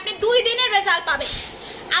থাকে আপনি 2 দিনের রেজাল্ট পাবেন,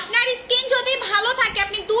 আপনার স্কিন যদি ভালো থাকে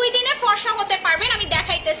আপনি 2 দিনে ফর্সা হতে পারবেন। আমি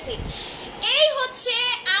দেখাইতেছি, এই হচ্ছে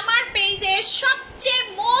আমার পেজে সবচেয়ে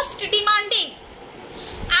মোস্ট ডিমান্ডিং,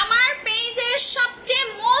 আমার পেজে সবচেয়ে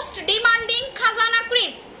মোস্ট ডিমান্ডিং খাজানা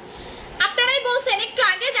ক্রিম। আপনারাই বলছেন একটু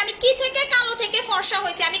আগে যে আমি কি থেকে কালো থেকে ফর্সা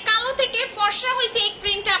হয়েছে, আমি কালো থেকে ফর্সা হয়েছে এই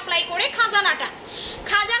ক্রিমটা অ্যাপ্লাই করে। খাজানাটা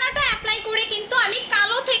অ্যাপ্লাই করে কিন্তু আমি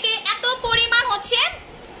কালো থেকে এত পরিমাণ হচ্ছে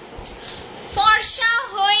ফর্সা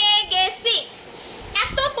হয়ে গেছি,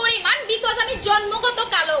 এত পরিমাণ, বিকজ আমি জন্মগত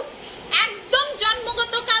কালো, একদম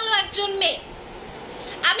জন্মগত কালো একজন মেয়ে।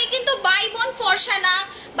 আমি কিন্তু বাই বোন ফর্সা না,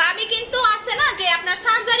 বা আমি কিন্তু আছে না যে আপনার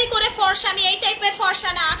সার্জারি করে ফর্সা, আমি এই টাইপের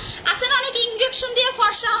ফর্সা না। আছে না অনেক ইনজেকশন দিয়ে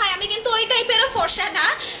ফর্সা হয়, আমি কিন্তু ওই টাইপেরও ফর্সা না।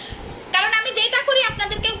 কারণ আমি যেটা করি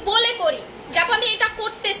আপনাদেরকে বলে করি যে আপু আমি এটা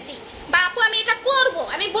করতেছি, বা আপু আমি এটা করব,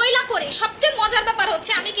 আমি বইলা করি। সবচেয়ে মজার ব্যাপার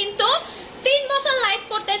হচ্ছে আমি কিন্তু 3 বছর লাইভ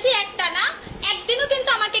করতেছি, একটা না একদিনও কিন্তু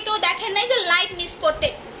আমাকে কেউ দেখেন নাই যে লাইভ মিস করতে।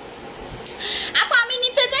 আপু আমি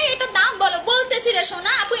নিতে চাই, এটা দাম বলো, বলতেছি রে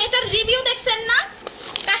সোনা। আপু এটার রিভিউ দেখছেন না,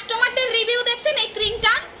 কাস্টমারদের রিভিউ দেখছেন এই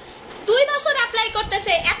ক্রিমটার? 2 বছর অ্যাপ্লাই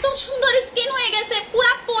করতেছে, এত সুন্দর স্কিন হয়ে গেছে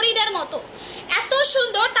পুরা পরীদের মতো, এত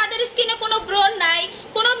সুন্দর। তাদের স্কিনে কোনো ব্রণ নাই,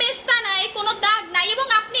 কোনো মেস্তা নাই, কোনো দাগ নাই। এবং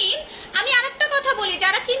আমি আরেকটা কথা বলি,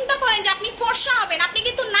 যারা চিন্তা করেন যে আপনি ফর্সা হবেন, আপনি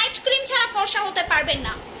কিন্তু নাইট ক্রিম ছাড়া ফর্সা হতে পারবেন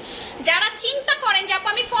না। যারা চিন্তা করেন যে আপু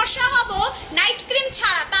আমি ফর্সা হব নাইট ক্রিম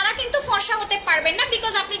ছাড়া, তারা কিন্তু ফর্সা হতে পারবেন না।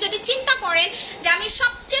 বিকজ আপনি যদি চিন্তা করেন যে আমি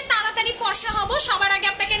সবচেয়ে তাড়াতাড়ি ফর্সা হব, সবার আগে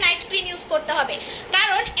আপনাকে নাইট ক্রিম ইউজ করতে হবে।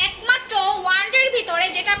 কারণ একমাত্র ওয়ার্ল্ডের ভিতরে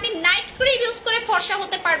যেটা আপনি নাইট ক্রিম ইউজ করে ফর্সা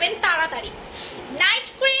হতে পারবেন তাড়াতাড়ি, নাইট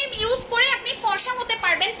ক্রিম ইউজ করে আপনি ফর্সা হতে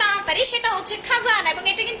পারবেন তাড়াতাড়ি, সেটা হচ্ছে খাজানা। এবং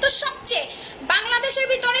এটা কিন্তু সবচেয়ে বাংলাদেশের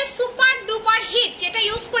ভিতরে সুপার ডুপার হিট, যেটা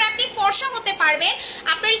ইউজ করে আপনি ফর্সা হতে পারবেন,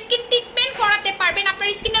 আপনার স্কিন ট্রিটমেন্ট করাতে পারবেন, আপনার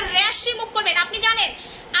স্কিনের র্যাশ রিমুভ করবেন। আপনি জানেন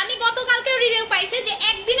আমি গতকালকে রিভিউ পাইছি যে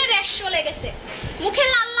একদিনে র্যাশ চলে গেছে, মুখে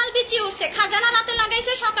লাল লাল বিচি উঠছে, খাজানা রাতে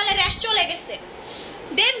লাগাইছে, সকালে র্যাশ চলে গেছে।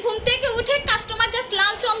 দেন ঘুম থেকে উঠে কাস্টমার জাস্ট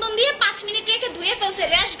লাল চন্দন দিয়ে 5 মিনিট রেখে ধুয়ে ফেলছে,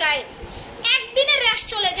 র্যাশ গায়েব। একদিনে র্যাশ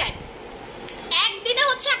চলে যায়। একদিনে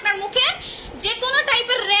হচ্ছে আপনার মুখের যে কোনো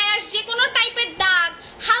টাইপের র্যাশ, যে কোনো টাইপের দাগ,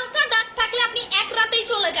 হালকা দাগ থাকলে আপনি এক রাতেই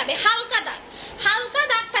চলে যাবে। হালকা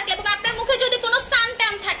দাগ থাকলে, এবং আপনার মুখে যদি কোনো সান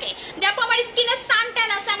ট্যান থাকে, যে আপু আমার স্কিনে সান ট্যান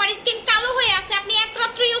আছে, আমার স্কিন কালো হয়ে আছে, আপনি এক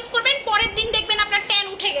রাত্রে ইউজ করবেন, পরের দিন দেখবেন আপনার ট্যান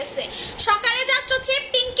উঠে গেছে। সকালে জাস্ট হচ্ছে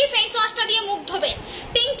পিঙ্কি ফেস ওয়াশটা দিয়ে মুখ ধোবেন,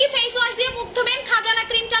 পিঙ্কি ফেস ওয়াশ দিয়ে মুখ ধোবেন, খাজানা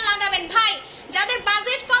ক্রিমটা লাগাবেন। ভাই যাদের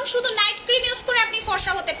বাজেট কম, শুধু নাইট ক্রিম ইউজ করে আপনি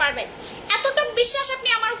ফর্সা হতে পারবেন। এতটুকু বিশ্বাস আপনি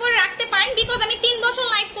আমার উপরে রাখতে পারেন, বিকজ আমি 3 বছর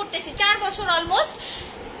লাইভ করতেছি, 4 বছর অলমোস্ট,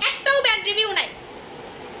 একটাও ব্যাড রিভিউ নাই,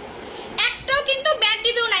 একটাও কিন্তু ব্যাড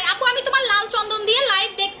রিভিউ নাই। আপু আমি তোমার লাল চন্দন দিয়ে লাইভ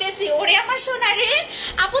দেখতেছি, ওরে আমার সোনা রে।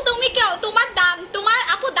 আপু তুমি কেউ, তোমার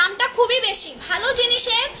আপু দামটা খুবই বেশি, ভালো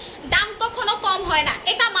জিনিসের দাম কখনো কম হয় না,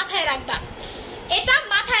 এটা মাথায় রাখবা, এটা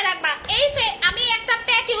মাথায় রাখবা। আমি একটা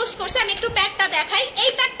প্যাক ইউজ করছি, আমি একটু প্যাকটা দেখাই।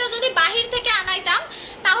 এই প্যাকটা যদি বাহির থেকে আনাইতাম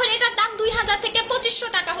তাহলে এটার দাম 2000 থেকে 2500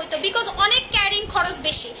 টাকা হইতো, বিকজ অনেক ক্যারিং খরচ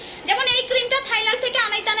বেশি। যেমন এই ক্রিমটা থাইল্যান্ড থেকে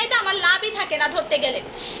আনাইতে আমার লাভই থাকে না ধরতে গেলে,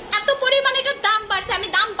 এত পরিমাণ এটার দাম বাড়ছে। আমি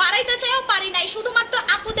দাম বাড়াইতে চাইও পারি নাই, শুধুমাত্র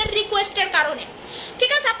আপুদের রিকোয়েস্টের কারণে।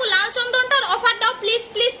 ঠিক আছে আপু, লাল চন্দনটার অফার দাও প্লিজ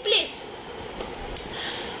প্লিজ প্লিজ।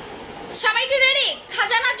 সবাই কি রেডি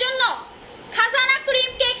খাজানার জন্য? খাজানা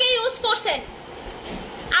ক্রিম কে কে ইউজ করছেন?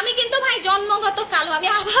 আমি কিন্তু ভাই জন্মগত কালো, আমি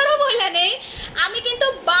আবারও বলে নেই, আমি কিন্তু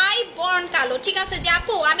বাই বর্ন কালো। ঠিক আছে যে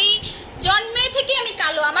আপু আমি জন্মে থেকে আমি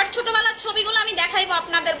কালো। আমার ছোটবেলার ছবিগুলো আমি দেখাইবো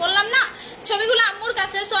আপনাদের, বললাম না ছবিগুলো আম্মুর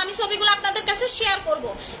কাছে, সো আমি ছবিগুলো আপনাদের কাছে শেয়ার করব।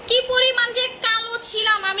 কি পরিমাণ যে কালো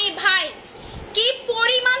ছিলাম আমি ভাই, কি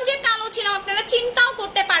পরিমাণ যে কালো ছিলাম আপনারা চিন্তাও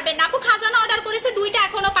করতে পারবেন না। আপু খাজানা অর্ডার করেছে, 2টা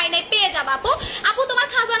এখনো পাই নাই, পেয়ে যাবো আপু। আপু তোমার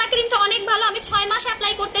খাজানা ক্রিমটা অনেক ভালো, আমি 6 মাস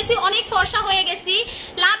অ্যাপ্লাই করতেছি, অনেক ফর্সা হয়ে গেছি।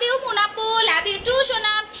 Love you মুনাপু, love you two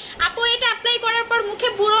সোনা। আপু এটা অ্যাপ্লাই করার পর মুখে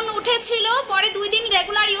ব্রণ উঠেছিল, পরে 2 দিন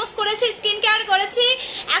রেগুলার ইউজ করেছি, স্কিন কেয়ার করেছি,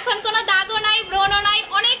 এখন কোনো দাগও নাই, ব্রণও নাই,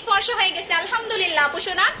 অনেক ফর্সা হয়ে গেছে আলহামদুলিল্লাহ। আপু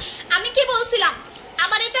সোনা আমি কি বলছিলাম,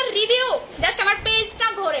 আবার এটার রিভিউ জাস্ট আমার পেজটা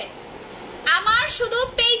ঘোরে, আমার শুধু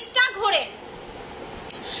পেজটা ঘোরে,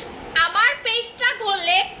 আমার পেজটা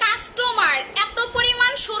ঘুরলে কাস্টমার এত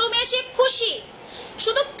পরিমাণ শোরুমে এসে খুশি।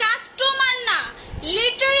 শুধু কাস্টমার না,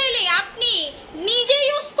 লিটারেলি আপনি নিজে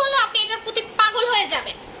ইউজ করলে আপনি এটার প্রতি পাগল হয়ে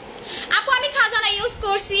যাবেন। আপু আমি খাজানা ইউজ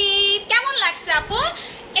করছি, কেমন লাগছে আপু?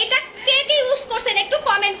 এটা কে কে ইউজ করছেন একটু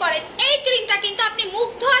কমেন্ট করেন। এই ক্রিমটা কিন্তু আপনি মুখ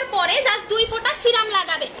ধোয়ার পরে জাস্ট 2 ফোঁটা সিরাম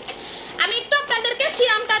লাগাবেন। আমি একটু আপনাদেরকে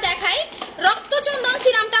সিরামটা দেখাই, রক্তচন্দন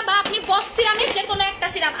সিরামটা বা আপনি বস সিরামের যে কোনো একটা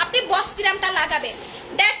সিরাম, আপনি বস সিরামটা লাগাবেন,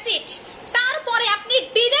 দ্যাটস ইট। তারপরে আপনি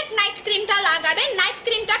ডিরেক্ট নাইট ক্রিমটা লাগাবেন। নাইট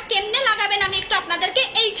ক্রিমটা কেমনে লাগাবেন আমি একটু আপনাদেরকে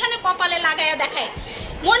এইখানে কপালে লাগাইয়া দেখাই।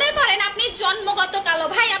 মনে করেন আপনি জন্মগত কালো,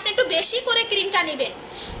 ভাই আপনি একটু বেশি করে ক্রিমটা নেবেন,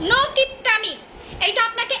 নো কিপটামি। এইটা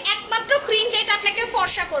আপনাকে একমাত্র ক্রিম যেটা আপনাকে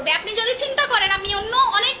ফর্সা করবে। আপনি যদি চিন্তা করেন আমি অন্য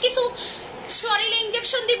অনেক কিছু শরীরে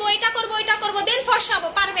ইনজেকশন দিব, এটা করব ওইটা করব, দেন ফর্সা হবো,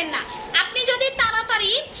 পারবেন না। আপনি যদি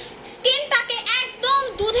তাড়াতাড়ি স্কিনটাকে একদম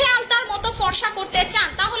দুধে আলতার মতো ফর্সা করতে চান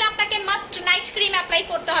তাহলে আপনাকে মাস্ট নাইট ক্রিম অ্যাপ্লাই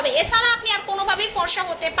করতে হবে, এছাড়া আপনি আর কোনোভাবেই ফর্সা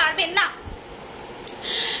হতে পারবেন না।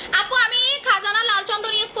 আপু আমি খাজানা লাল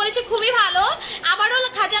চন্দন ইউজ করেছি, খুবই ভালো। আবারও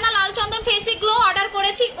খাজানা লাল চন্দন ফেসি গ্লো অর্ডার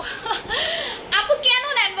করেছি। আপু কেন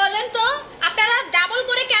নেন বলেন তো, আপনারা ডাবল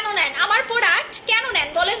করে কেন নেন আমার প্রোডাক্ট, কেন নেন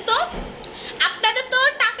বলেন তো? আপনাদের তো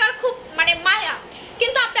টাকার খুব মানে মায়া,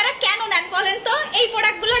 কিন্তু আপনারা কেন নেন বলেন তো এই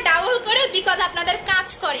প্রোডাক্টগুলো ডাবল করে? বিকজ আপনাদের কাজ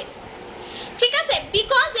করে, ঠিক আছে?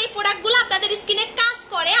 বিকজ এই প্রোডাক্টগুলো আপনাদের স্কিনে কাজ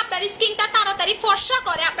করে, আপনার স্কিনটা তাড়াতাড়ি ফর্সা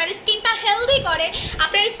করে, আপনার স্কিনটা হেলদি করে,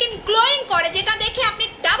 আপনার স্কিন গ্লোয়িং করে, যেটা দেখে আপনি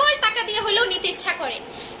ডাবল টাকা দিয়ে হলেও নিতে ইচ্ছা করে।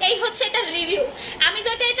 এই হচ্ছে এটা রিভিউ। আমি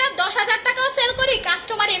যেটা এটা 10,000 টাকাও সেল করি,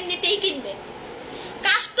 কাস্টমার এমনিতেই কিনবে।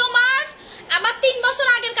 কাস্টমার আমার 3 বছর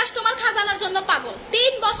আগের কাস্টমার খাজানার জন্য পাগল,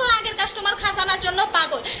 3 বছর আগের কাস্টমার খাজানার জন্য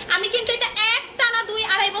পাগল। আমি কিন্তু এটা এক টানা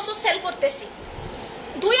 2-2.5 বছর সেল করতেছি,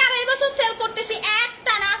 2-2.5 বছর সেল করতেছি এক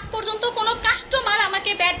টানা। আজ পর্যন্ত কোনো কাস্টমার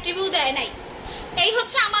আমাকে ব্যাড রিভিউ দেয় নাই। এই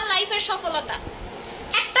হচ্ছে আমার লাইফের সফলতা,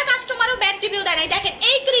 একটা কাস্টমারও ব্যাড রিভিউ দেয় নাই। দেখেন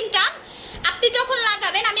এই ক্রিমটা আপনি যখন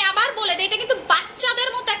লাগাবেন, আমি আবার বলে দিই, এটা কিন্তু বাচ্চাদের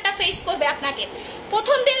মতো একটা ফেস করবে আপনাকে।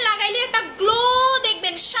 প্রথম দিন লাগাইলে একটা গ্লো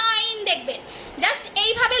দেখবেন, শাইন দেখবেন, জাস্ট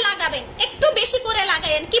এইভাবে লাগাবেন, একটু বেশি করে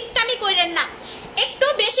লাগাইন, কিপটামি করেন না, একটু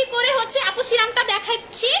বেশি করে হচ্ছে। আপু সিরামটা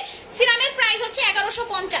দেখাচ্ছি, সিরামের প্রাইস হচ্ছে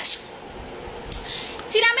 1150,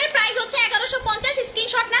 সিরামের প্রাইস হচ্ছে 1150।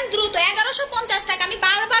 স্ক্রিনশট নেন দ্রুত, 1150 টাকা। আমি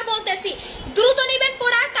বারবার বলতেছি দ্রুত নেবেন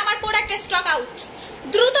প্রোডাক্ট, আমার প্রোডাক্ট স্টক আউট।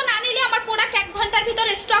 দ্রুত না নিলে আমার প্রোডাক্ট 1 ঘন্টার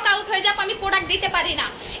ভিতরে স্টক আউট হয়ে যাবে, আমি প্রোডাক্ট দিতে পারি না।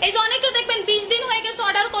 এই যে অনেকে দেখবেন 20 দিন হয়ে গেছে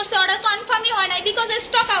অর্ডার করছে, অর্ডার কনফার্মই হয় নাই, because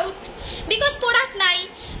stock out, because product নাই,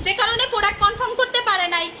 যে কারণে প্রোডাক্ট কনফার্ম করতে পারে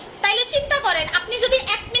নাই। তাইলে চিন্তা করেন, আপনি যদি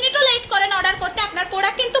 1 মিনিটও লেট করেন অর্ডার করতে, আপনার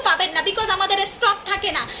প্রোডাক্ট কিন্তু পাবেন না, বিকজ আমাদের স্টক থাকে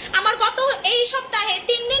না। আমার গত এই সপ্তাহে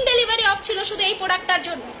 3 দিন ডেলিভারি অফ ছিল শুধু এই প্রোডাক্টটার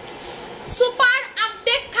জন্য। সুপার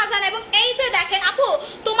আপডেট খাজানা। এবং এই যে দেখেন আপু,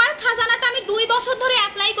 তোমার খাজানাটা আমি 2 বছর ধরে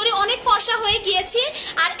অ্যাপ্লাই করি, অনেক ফর্সা হয়ে গিয়েছি,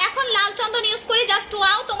 আর এখন লাল চন্দন ইউজ করি, জাস্ট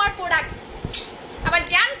ওয়াও তোমার প্রোডাক্ট। আবার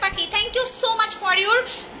জান পাখি, thank you so much for your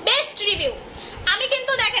best review. আমি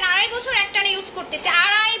কিন্তু দেখেন 2.5 বছর একটানা ইউজ করতেছি,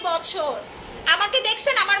 2.5 বছর। আমাকে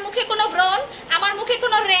দেখছেন আমার মুখে কোনো ব্রণ, আমার মুখে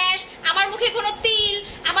কোনো র্যাশ, আমার মুখে কোনো তিল,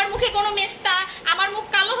 আমার মুখে কোনো মেস্তা, আমার মুখ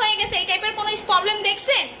কালো হয়ে গেছে, এই টাইপের কোনো প্রবলেম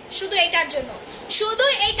দেখছেন? শুধু এইটার জন্য, শুধু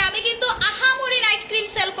এইটা। আমি কিন্তু আহামরি নাইট ক্রিম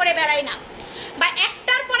সেল করে বেড়াই না, বা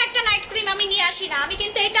একটার পর একটা নাইট ক্রিম আমি নিয়ে আসি না। আমি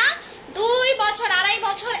কিন্তু এটা 2 বছর 2.5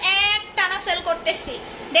 বছর এক টানা সেল করতেছি,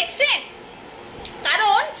 দেখছেন?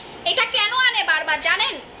 কারণ এটা কেন আনে বারবার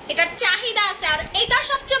জানেন? এটার চাহিদা আছে। আর এটা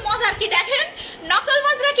সবচেয়ে মজার কি দেখেন,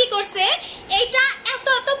 নকলবাজরা কি করছে, এটা এত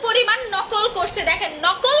এত পরিমাণ নকল করছে। দেখেন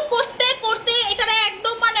নকল করতে করতে এটা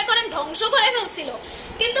একদম মনে করেন ধ্বংস করে ফেলছিল,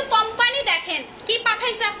 কিন্তু কোম্পানি দেখেন কি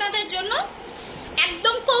পাঠাইছে আপনাদের জন্য,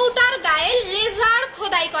 একদম কৌটার গায়ে লেজার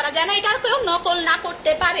খোদাই করা, যেন এটার কেউ নকল না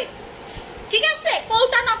করতে পারে। ঠিক আছে,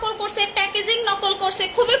 কৌটা নকল করছে, প্যাকেজিং নকল করছে,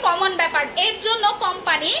 খুবই কমন ব্যাপার। এর জন্য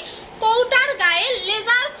কোম্পানি কৌটার গায়ে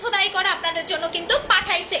লেজার খোদাই করে আপনাদের জন্য কিন্তু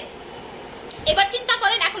পাঠাইছে। এবার চিন্তা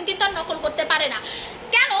করেন, এখন কিন্তু আর নকল করতে পারে না।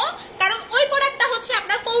 কেন? কারণ ওই প্রোডাক্টটা হচ্ছে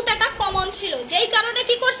আপনার কৌটাটা কমন ছিল, যেই কারণে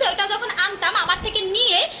কি করছে, ওইটা যখন আনতাম আমার থেকে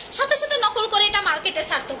নিয়ে সাথে সাথে নকল করে এটা মার্কেটে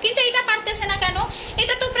ছাড়তো। কিন্তু এটা পারতেছে না কেন?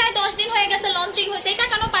 এটা তো প্রায় 10 দিন হয়ে গেছে লঞ্চিং হয়েছে, এটা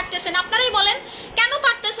কেন পারতেছে না? আপনারাই বলেন কেন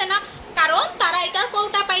পারতেছে না? কারণ তারা এটার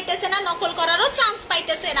কৌটা পাইতেছে না, নকল করারও চান্স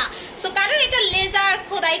পাইতেছে না। সো কারণ এটা লেজার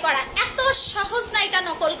খোদাই করা, এত সহজ না এটা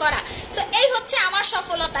নকল করা। সো এই হচ্ছে আমার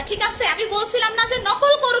সফলতা। ঠিক আছে, আমি বলছিলাম না যে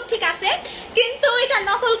নকল করুক, ঠিক আছে, কিন্তু এটা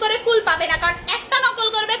নকল করে কুল পাবে না, কারণ একটা নকল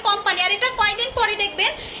করবে কোম্পানি, আর এটা কয়দিন পরে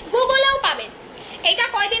দেখবেন গুগলেও পাবেন, এটা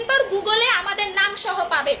কয়দিন পর গুগলে আমাদের নাম সহ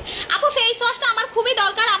পাবেন। আপু ফেস ওয়াশটা আমার খুবই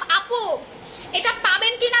দরকার। আপু এটা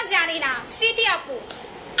পাবেন কিনা জানি না, স্মৃতি আপু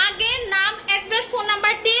আগে নাম, অ্যাড্রেস, ফোন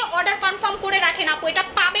নাম্বার দিয়ে অর্ডার কনফার্ম করে রাখেন আপু, এটা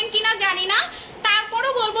পাবেন কিনা জানি না।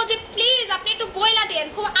 তারপরও বলবো যে প্লিজ আপনি একটু বইলা দিয়েন,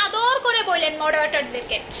 খুব আদর করে বললেন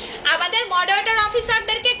মডারেটরদেরকে, আমাদের মডারেটর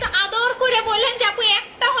অফিসারদেরকে একটু আদর করে বললেন যে আপু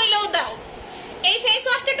একটা হইলেও দাও, এই ফেস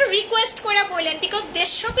ওয়াশটা একটু রিকোয়েস্ট করে বললেন, বিকজ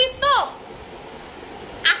 150 পিস তো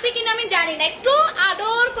আছে কিনা আমি জানি না, একটু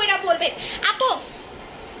আদর করে বলবেন আপু।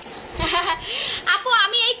 আপু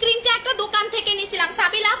আমি এই ক্রিমটা একটা দোকান থেকে নিছিলাম,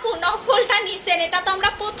 সাবিল আপু নকলটা নিছেন, এটা তো আমরা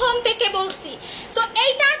প্রথম থেকে বলছি। সো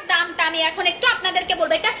এইটার দামটা আমি এখন একটু আপনাদেরকে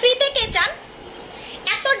বলবো, এটা ফ্রিতে কে চান?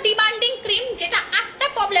 এত ডিমান্ডিং ক্রিম যেটা 8টা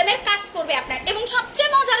প্রবলেমের কাজ করবে আপনার, এবং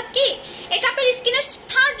সবচেয়ে মজার কি, এটা আপনার স্কিনের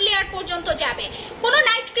 3rd লেয়ার পর্যন্ত যাবে। কোনো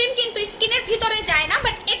নাইট ক্রিম কিন্তু স্কিনের ভিতরে যায় না,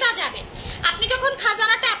 বাট এটা যাবে। আপনি আপনি যখন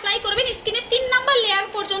খাজানাটা অ্যাপ্লাই করবেন স্কিনের 3 নাম্বার লেয়ার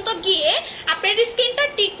পর্যন্ত গিয়ে আপনার স্কিনটা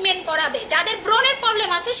ট্রিটমেন্ট করাবে। যাদের ব্রণের প্রবলেম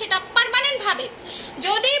আছে সেটা পার্মানেন্ট ভাবে,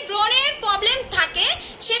 যদি ব্রণের প্রবলেম থাকে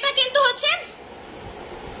সেটা কিন্তু হচ্ছে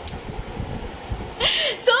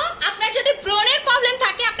সো আপনার যদি ব্রণের প্রবলেম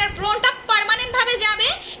থাকে আপনার ব্রণটা পার্মানেন্ট ভাবে যাবে,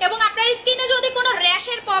 এবং আপনার স্কিনে যদি কোনো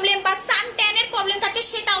র্যাশের প্রবলেম বা সান ট্যানের প্রবলেম থাকে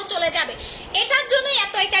সেটাও চলে যাবে। এটার জন্যই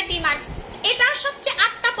এটা ডিমান্ড। এটা সবচেয়ে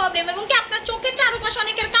 8টা প্রবলেম, এবং কি আপনার চোখের চারপাশে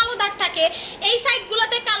অনেকের কালো দাগ থাকে, এই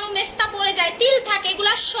সাইডগুলোতে কালো মেস্তা পড়ে যায়, তিল থাকে,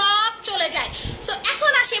 এগুলো সব চলে যায়। সো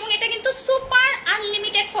এখন আসে, এবং এটা কিন্তু সুপার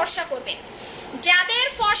আনলিমিটেড ফর্সা করবে। যাদের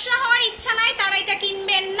ফর্সা হওয়ার ইচ্ছা নাই তারা এটা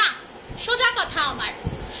কিনবেন না, সোজা কথা।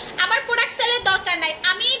 আমার প্রোডাক্ট সেলের দরকার নাই,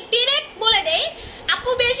 আমি ডিরেক্ট বলে দেই আপু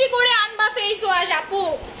বেশি করে আনবা ফেস ওয়াশ। আপু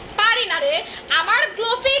পারি না রে, আমার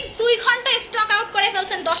গ্লোফিক্স 2 ঘন্টা স্টক আউট করে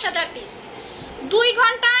ফেলছেন 10,000 পিস। 2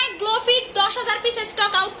 ঘন্টায় গ্লোফিক্স 10,000 পিস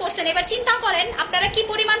স্টক আউট করছেন। এবার চিন্তা করেন আপনারা কি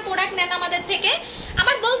পরিমাণ প্রোডাক্ট নেন আমাদের থেকে।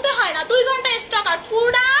 আমার বলতে হয় না, 2 ঘন্টায় স্টক আউট,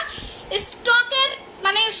 পুরা স্টকের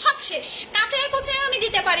মানে সব শেষ, কাছে কোচে আমি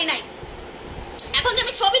দিতে পারি নাই। এখন যে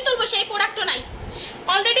আমি ছবি তুলবো সেই প্রোডাক্টও নাই,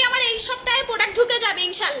 অলরেডি আমার এই সপ্তাহে প্রোডাক্ট ঢুকে যাবে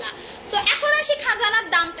ইনশাল্লাহ। সো এখন আসি খাজানার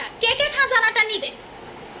দামটা, কে কে খাজানাটা নিবে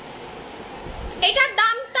এটার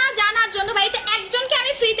দামটা জানার জন্য ভাই, এটা একজনকে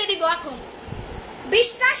আমি ফ্রিতে দিব। এখন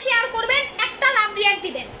 20টা শেয়ার করবেন, একটা লাভ রিয়াক্ট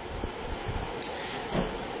দিবেন।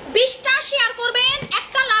 20টা শেয়ার করবেন,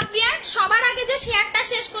 একটা লাভ রিয়াক্ট। সবার আগে যে শেয়ারটা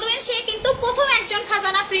শেষ করবেন সে কিন্তু প্রথম একজন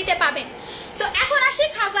খাজানা ফ্রিতে পাবেন। সো এখন আসি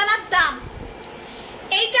খাজানার দাম।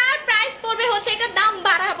 এইটার প্রাইস পড়বে হচ্ছে, এটার দাম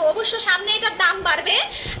বাড়াবো অবশ্য, সামনে এটার দাম বাড়বে।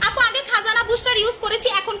 আপু আগে খাজানা বুস্টার ইউজ করেছি,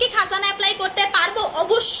 এখন কি খাজানা অ্যাপ্লাই করতে পারবো?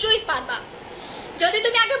 অবশ্যই পারবা। যদি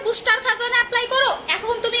তুমি আগে বুস্টার খাজানা অ্যাপ্লাই করো,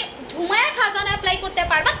 এখন তুমি ধুমায়া খাজানা অ্যাপ্লাই করতে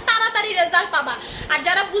পারবা, তাড়াতাড়ি রেজাল্ট পাবা। আর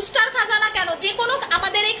যারা বুস্টার খাজানা কেন, যে কোনো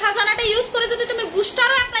আমাদের এই খাজানাটা ইউজ করে যদি